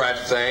all the right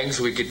things.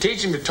 We could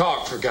teach him to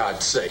talk, for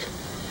God's sake.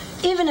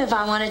 Even if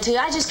I wanted to,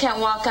 I just can't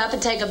walk up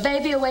and take a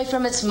baby away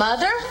from its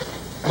mother.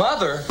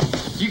 Mother?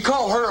 You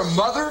call her a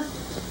mother?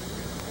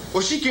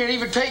 Well, she can't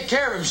even take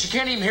care of him. She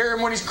can't even hear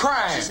him when he's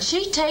crying.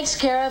 She takes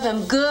care of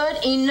him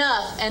good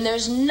enough, and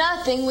there's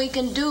nothing we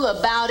can do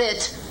about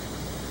it.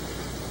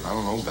 I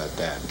don't know about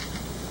that.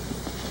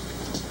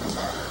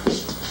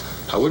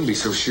 I wouldn't be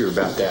so sure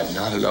about that.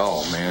 Not at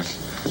all, man.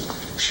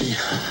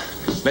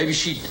 Maybe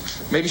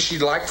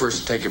she'd like for us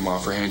to take him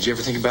off her hands. You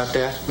ever think about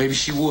that? Maybe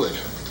she would.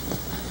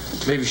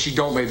 Maybe she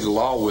don't, maybe the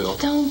law will.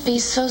 Don't be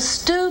so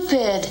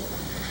stupid.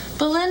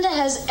 Belinda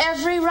has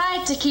every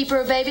right to keep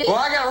her baby. Well,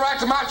 I got a right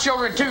to my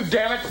children too,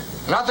 damn it.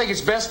 And I think it's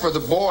best for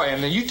the boy.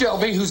 And then you tell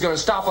me who's going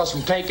to stop us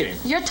from taking him.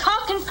 You're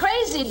talking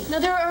crazy. Now,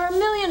 there are a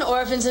million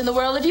orphans in the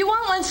world. If you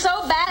want one so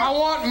bad... I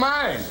want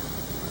mine.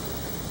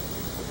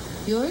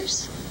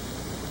 Yours?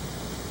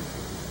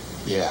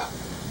 Yeah.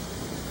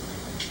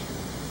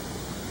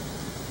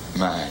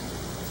 Mine.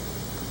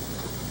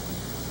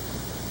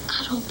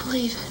 I don't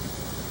believe it.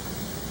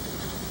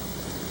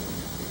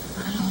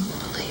 I don't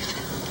believe it.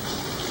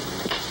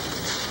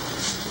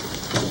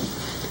 I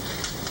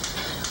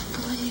don't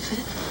believe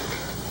it.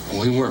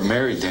 We weren't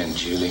married then,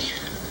 Julie.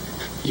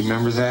 You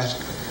remember that?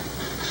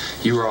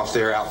 You were off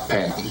there out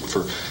panting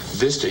for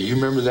Vista. You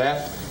remember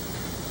that?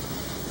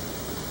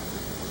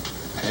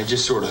 And it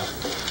just sort of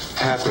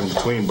happened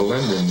between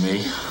Belinda and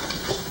me.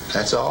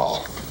 That's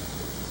all.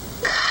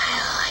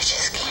 Kyle, I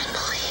just can't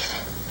believe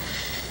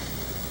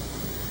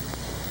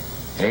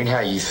It ain't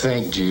how you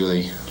think,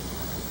 Julie.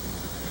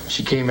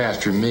 She came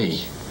after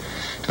me.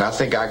 And I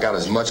think I got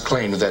as much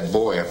claim to that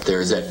boy up there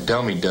as that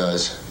dummy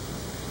does.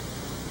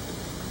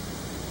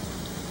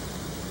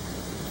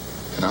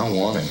 And I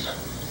want him.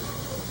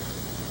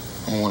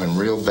 I want him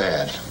real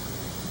bad.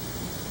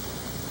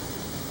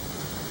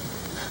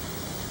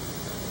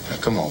 Now,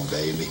 come on,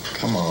 baby.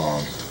 Come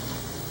on.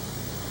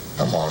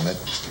 Come on.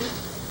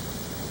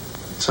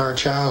 It's our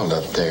child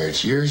up there.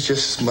 It's yours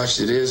just as much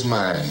as it is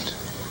mine.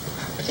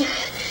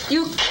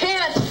 You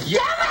can't. Yeah,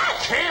 I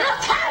can't. You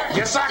can't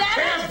Yes, I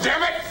can,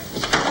 damn it!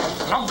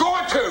 I'm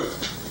going to!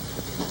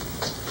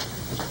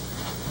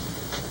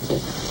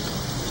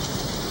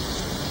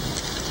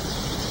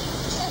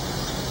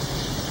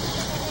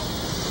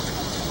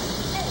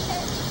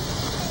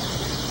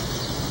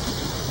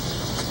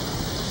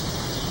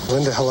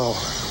 Belinda, hello.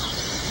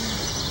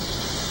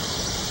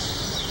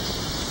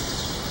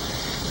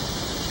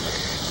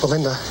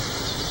 Belinda,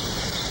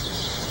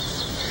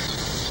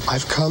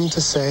 I've come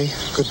to say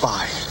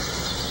goodbye.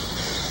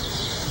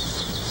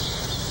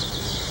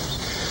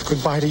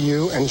 Goodbye to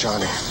you and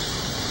Johnny.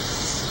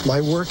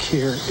 My work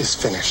here is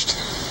finished.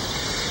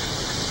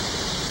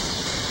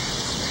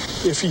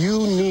 If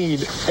you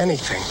need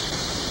anything,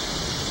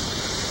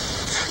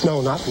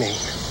 no, not me.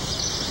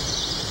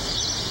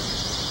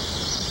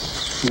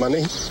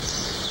 Money,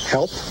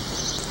 help,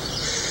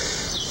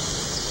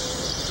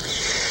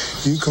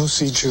 you go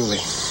see Julie.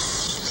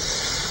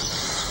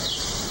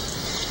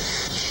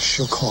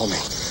 She'll call me.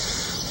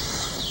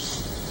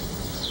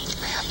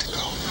 I have to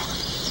go.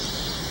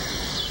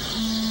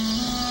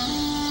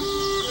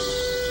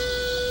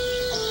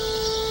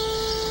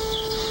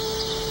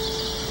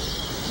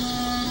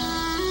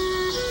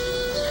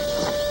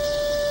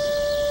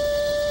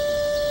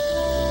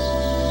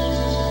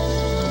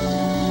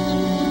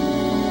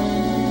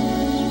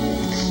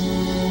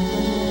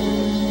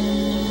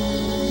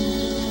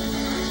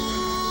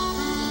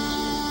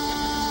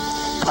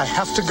 I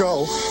have to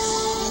go.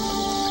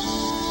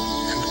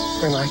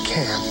 And when I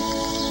can,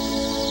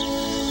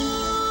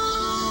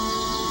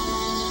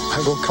 I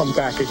will come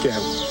back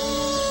again.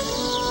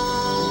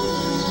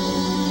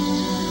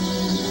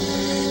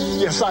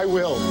 Yes, I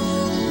will.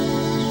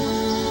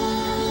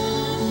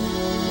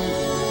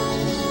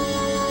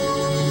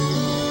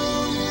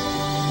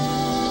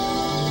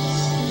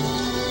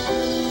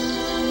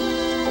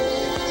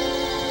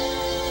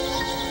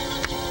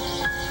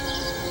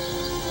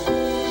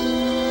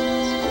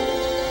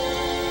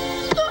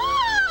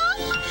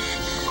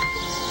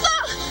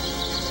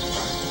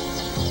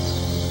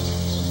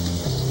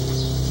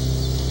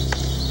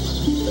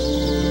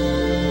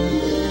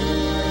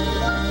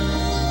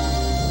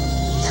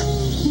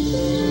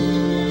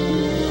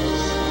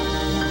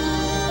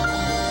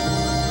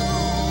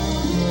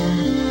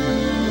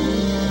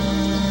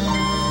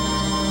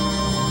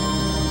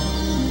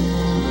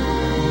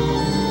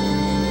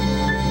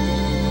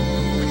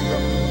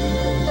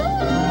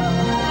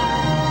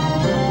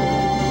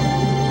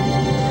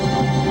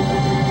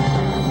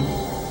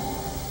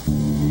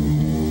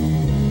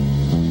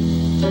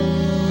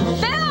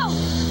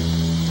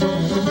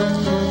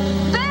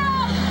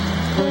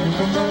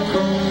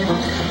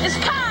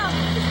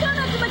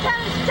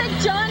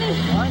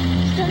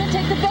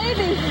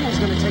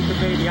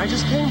 I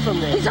just came from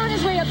there. He's on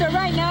his way up there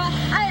right now.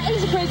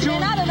 He's a crazy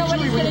man. I don't know what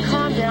he's going to do.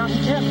 Calm down.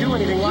 He can't do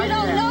anything like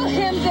that. You don't know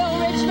him, Bill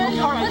Richmond.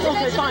 All right,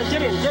 okay, fine.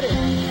 Get in, get in.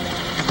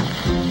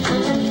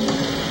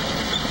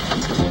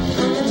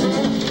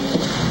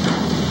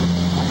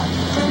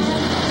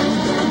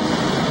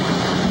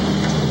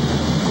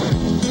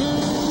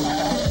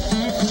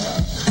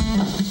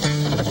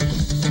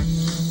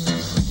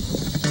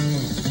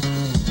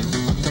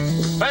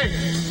 Hey,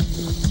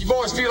 you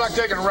boys feel like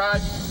taking a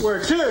ride? Where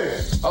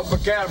to? Up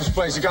McAdams'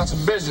 place. He got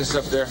some business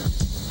up there.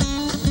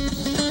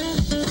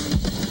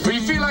 Well,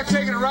 you feel like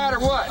taking a ride or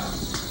what?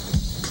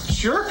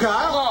 Sure,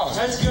 Kyle. Come on.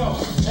 Let's go.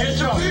 Let's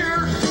go.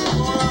 Here.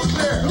 Up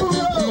there.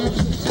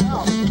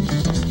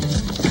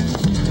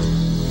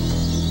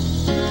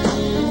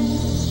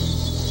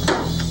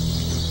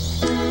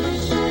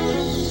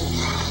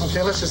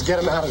 Okay, let's just get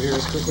him out of here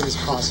as quickly as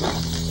possible.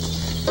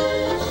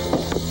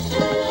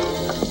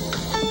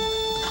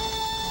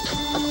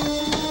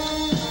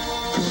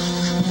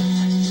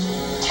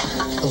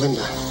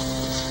 Belinda,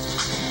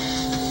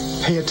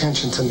 pay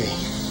attention to me.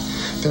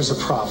 There's a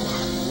problem.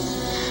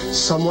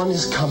 Someone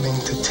is coming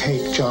to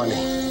take Johnny.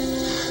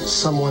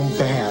 Someone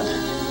bad.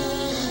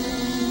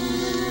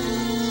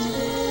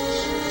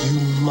 You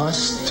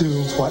must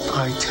do what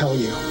I tell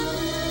you.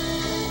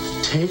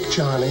 Take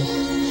Johnny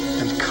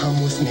and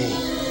come with me.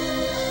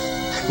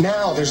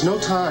 Now, there's no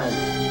time.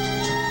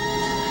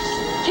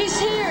 He's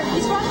here.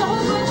 He's brought the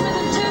whole bunch with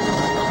him, too.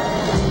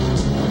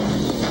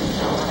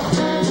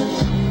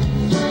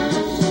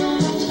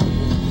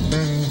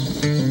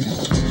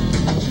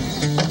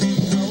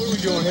 What are we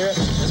doing here?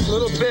 It's a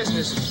little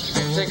business.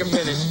 It'll take a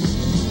minute.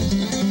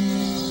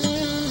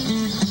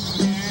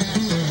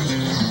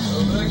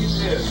 Oh, look at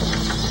this.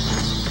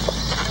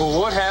 Well,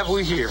 what have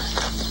we here?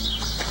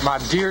 My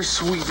dear,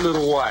 sweet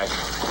little wife,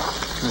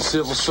 and a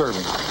civil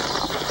servant.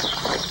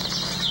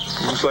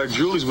 Looks like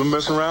Julie's been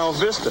messing around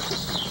with Vista.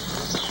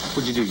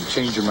 What'd you do? You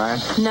changed your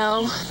mind?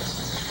 No.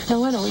 No,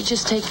 why don't we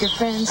just take your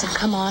friends and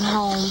come on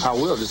home? I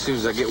will, as soon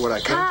as I get what I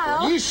can.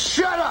 Kyle! You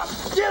shut up!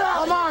 Get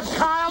out! Come on,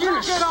 Kyle! You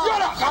Knock it off!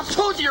 shut up! I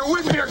told you you're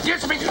with me or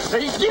against me. Now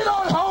you get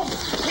on home!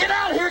 Get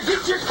out of here!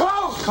 Get your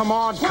clothes! Come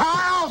on,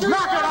 Kyle!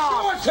 Knock it off!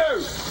 I'm going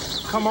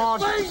to! Come on.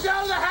 Things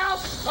out of the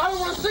house! I don't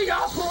want to see you.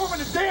 I'll throw them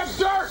in the damn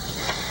dirt!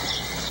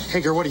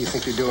 Hager, what do you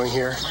think you're doing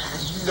here?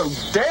 You know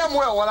damn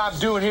well what I'm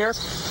doing here.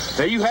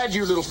 Now, you had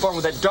your little fun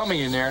with that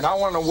dummy in there, and I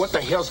want to know what the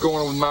hell's going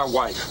on with my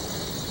wife.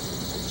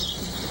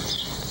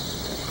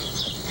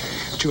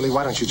 Julie,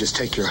 why don't you just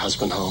take your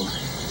husband home?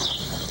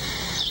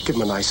 Give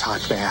him a nice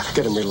hot bath,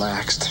 get him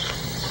relaxed.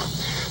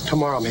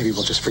 Tomorrow, maybe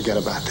we'll just forget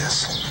about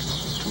this.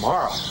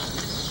 Tomorrow?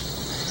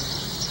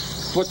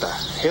 What the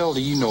hell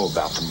do you know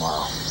about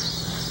tomorrow?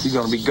 You're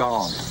gonna be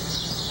gone.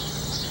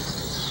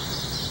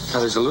 Now,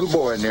 there's a little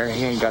boy in there.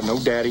 He ain't got no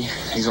daddy.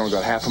 He's only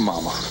got half a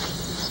mama.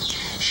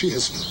 She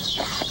is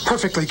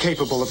perfectly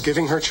capable of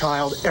giving her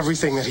child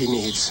everything that he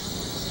needs.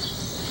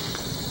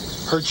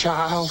 Her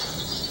child?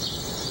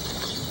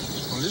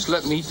 Well, just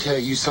let me tell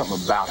you something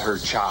about her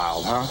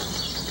child, huh?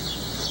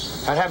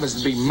 That happens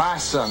to be my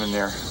son in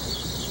there.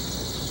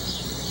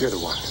 You're the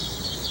one.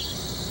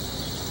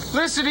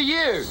 Listen to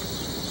you.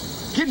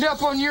 Getting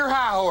up on your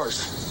high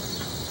horse.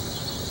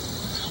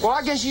 Well,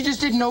 I guess you just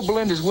didn't know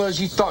Belinda as well as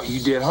you thought you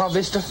did, huh,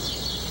 Vista?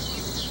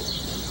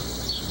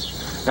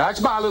 Now,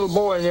 that's my little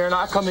boy in there, and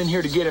I come in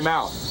here to get him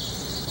out.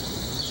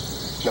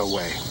 No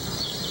way.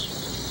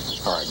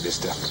 All right,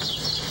 Vista.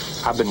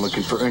 I've been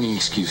looking for any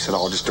excuse at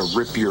all just to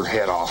rip your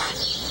head off.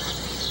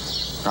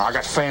 Now, I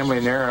got family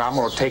in there, and I'm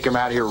going to take him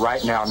out of here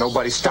right now.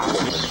 Nobody stops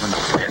me. You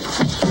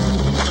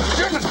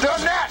shouldn't have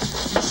done that!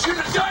 You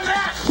shouldn't have done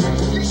that!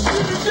 You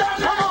shouldn't have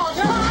done that!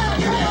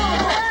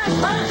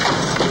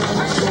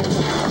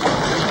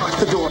 Lock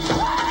the door.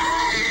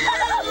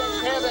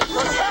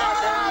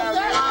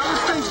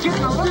 This thing's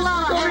getting a little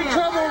out of hand.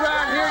 Trouble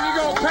around here, and you're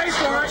going to pay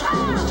for it.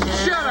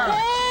 Shut up.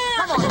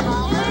 Come on.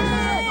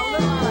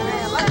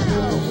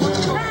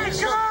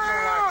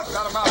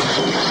 Got him out.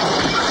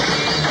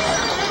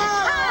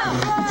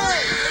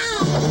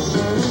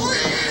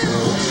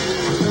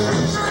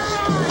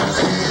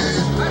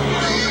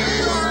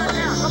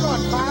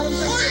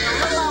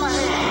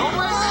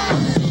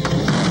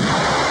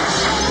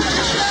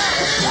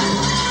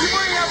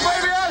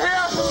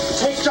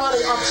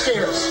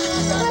 Upstairs.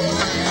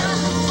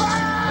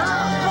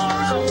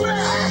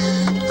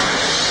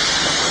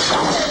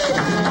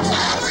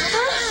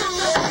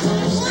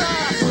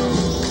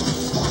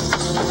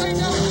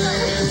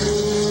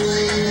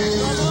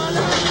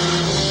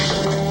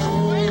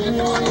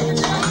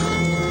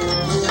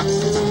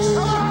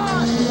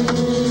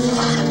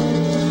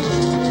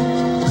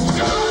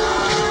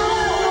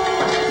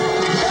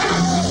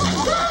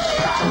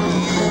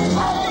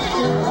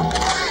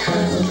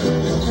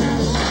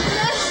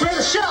 Where are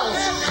the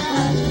shells?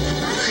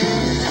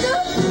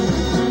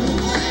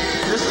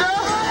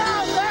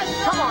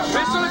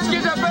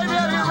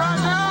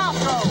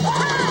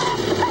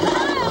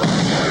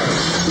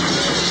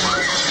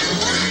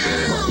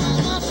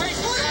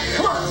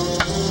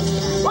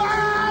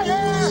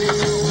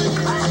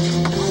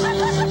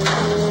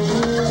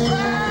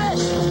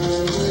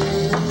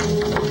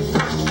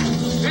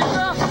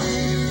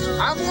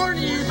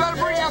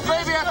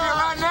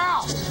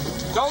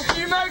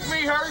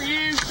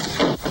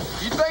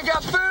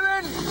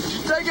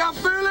 I'm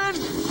fooling?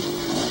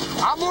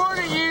 I'm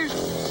warning you.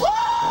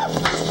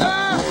 I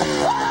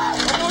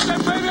want that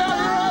baby out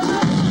here right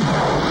now.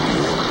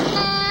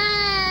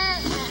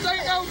 This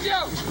ain't no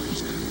joke.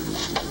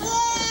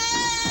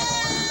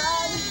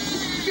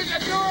 Get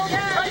that door open.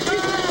 Hey, get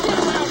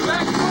out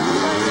back.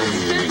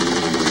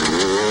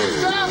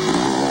 Stop.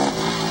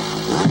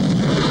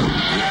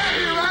 Get out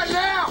here right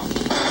now.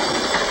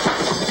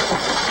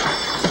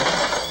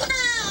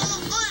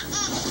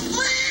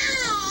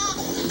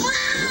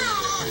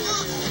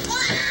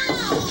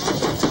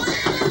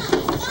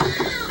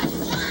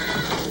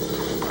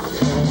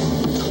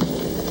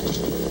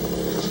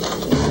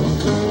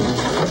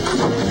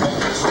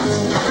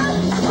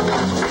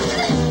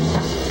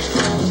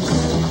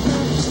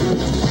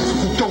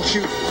 Don't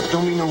shoot.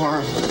 Don't mean no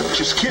harm.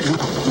 Just kidding.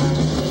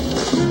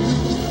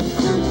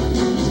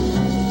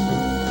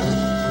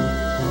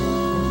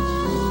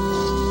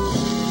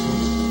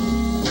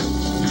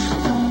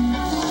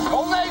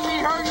 Don't make me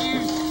hurt you.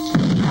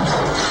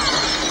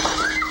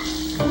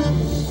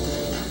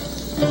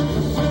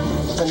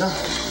 Linda?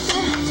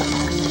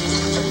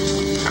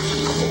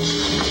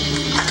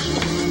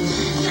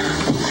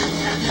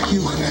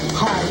 You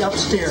hide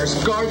upstairs.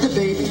 Guard the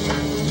baby.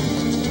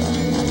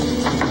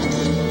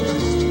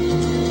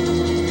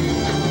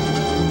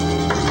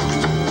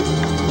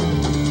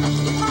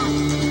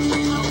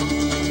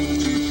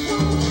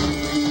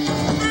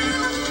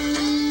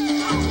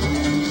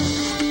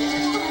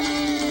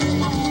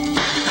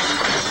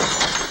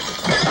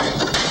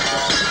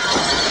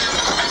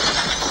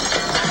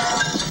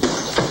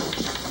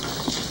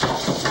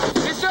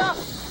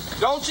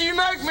 Don't you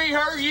make me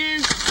hurt you.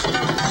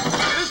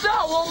 Just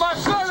I want my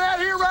son out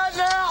here right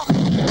now.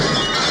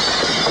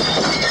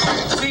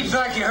 Seems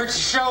like you hurt your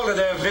shoulder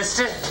there,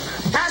 Vista.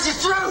 How's your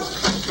throat?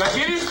 Did I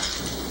get it?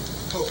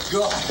 Oh,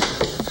 God.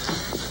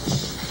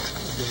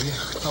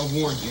 I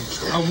warned you.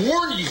 I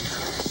warned you.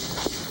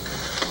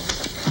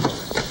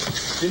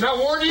 Didn't I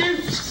warn you?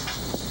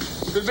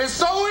 Could have been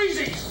so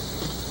easy.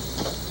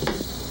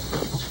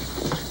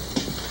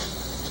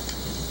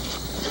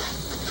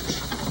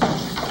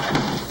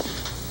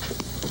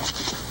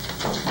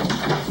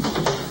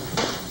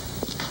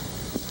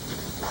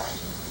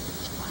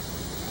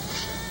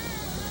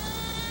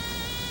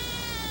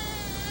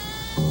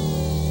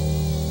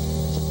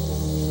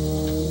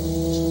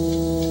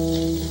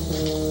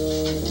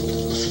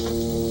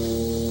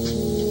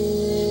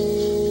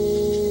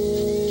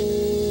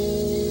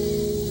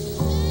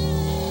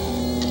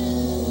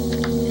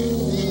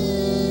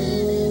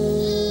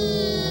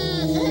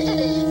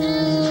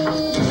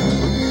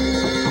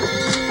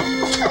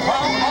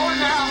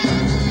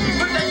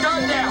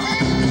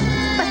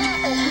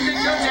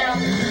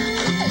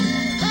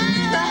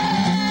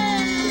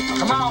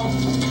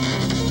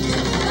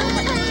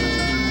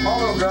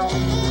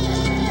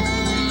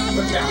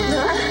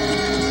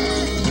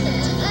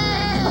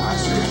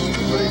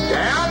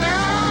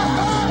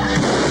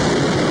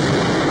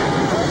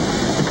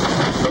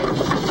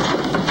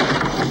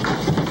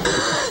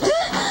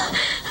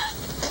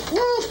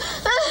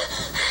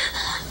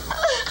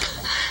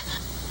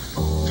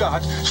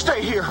 God,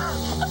 stay here.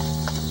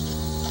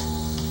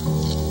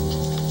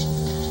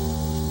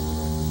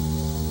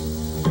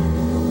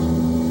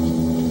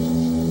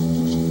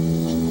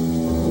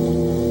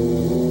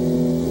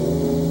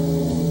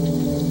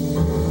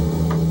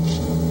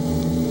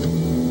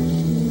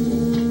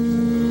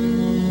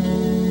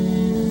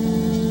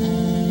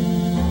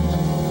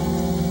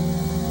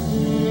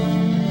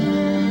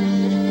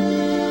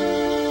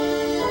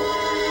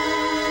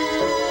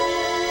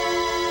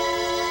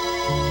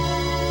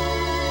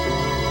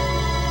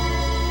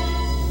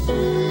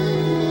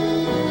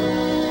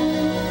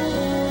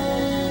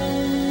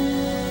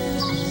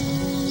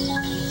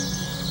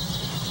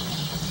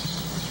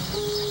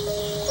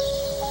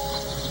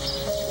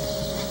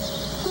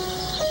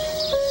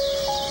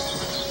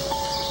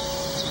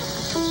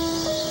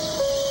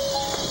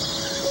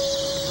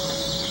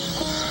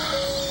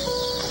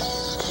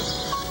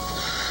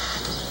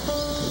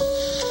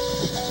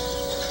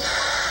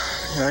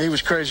 He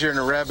was crazier than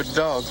a rabid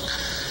dog.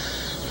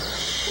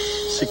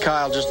 See,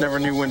 Kyle just never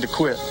knew when to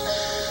quit.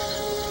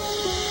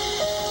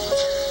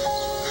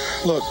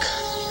 Look,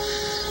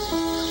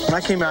 when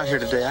I came out here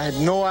today, I had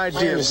no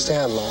idea. I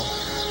understand, Lo.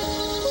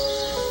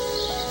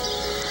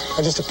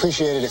 I just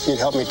appreciate it if you'd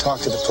help me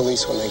talk to the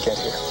police when they get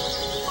here.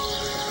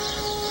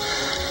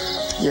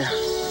 Yeah.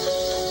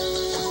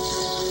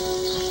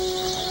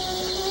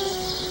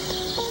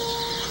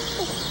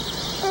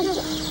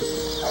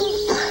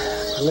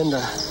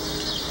 Belinda,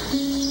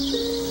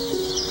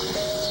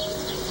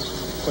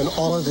 when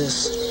all of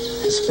this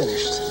is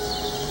finished,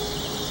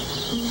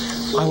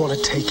 I want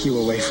to take you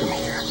away from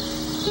here.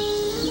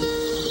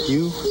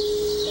 You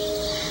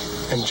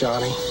and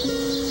Johnny,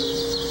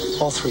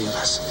 all three of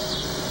us.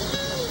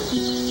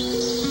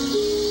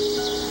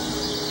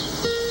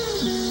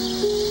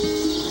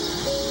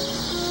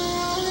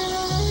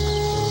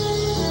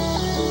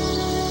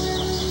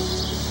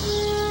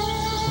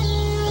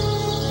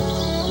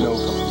 No,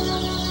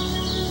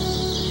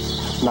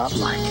 Belinda. Not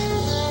like.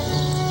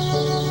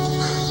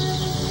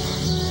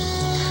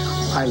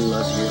 I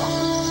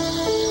love you.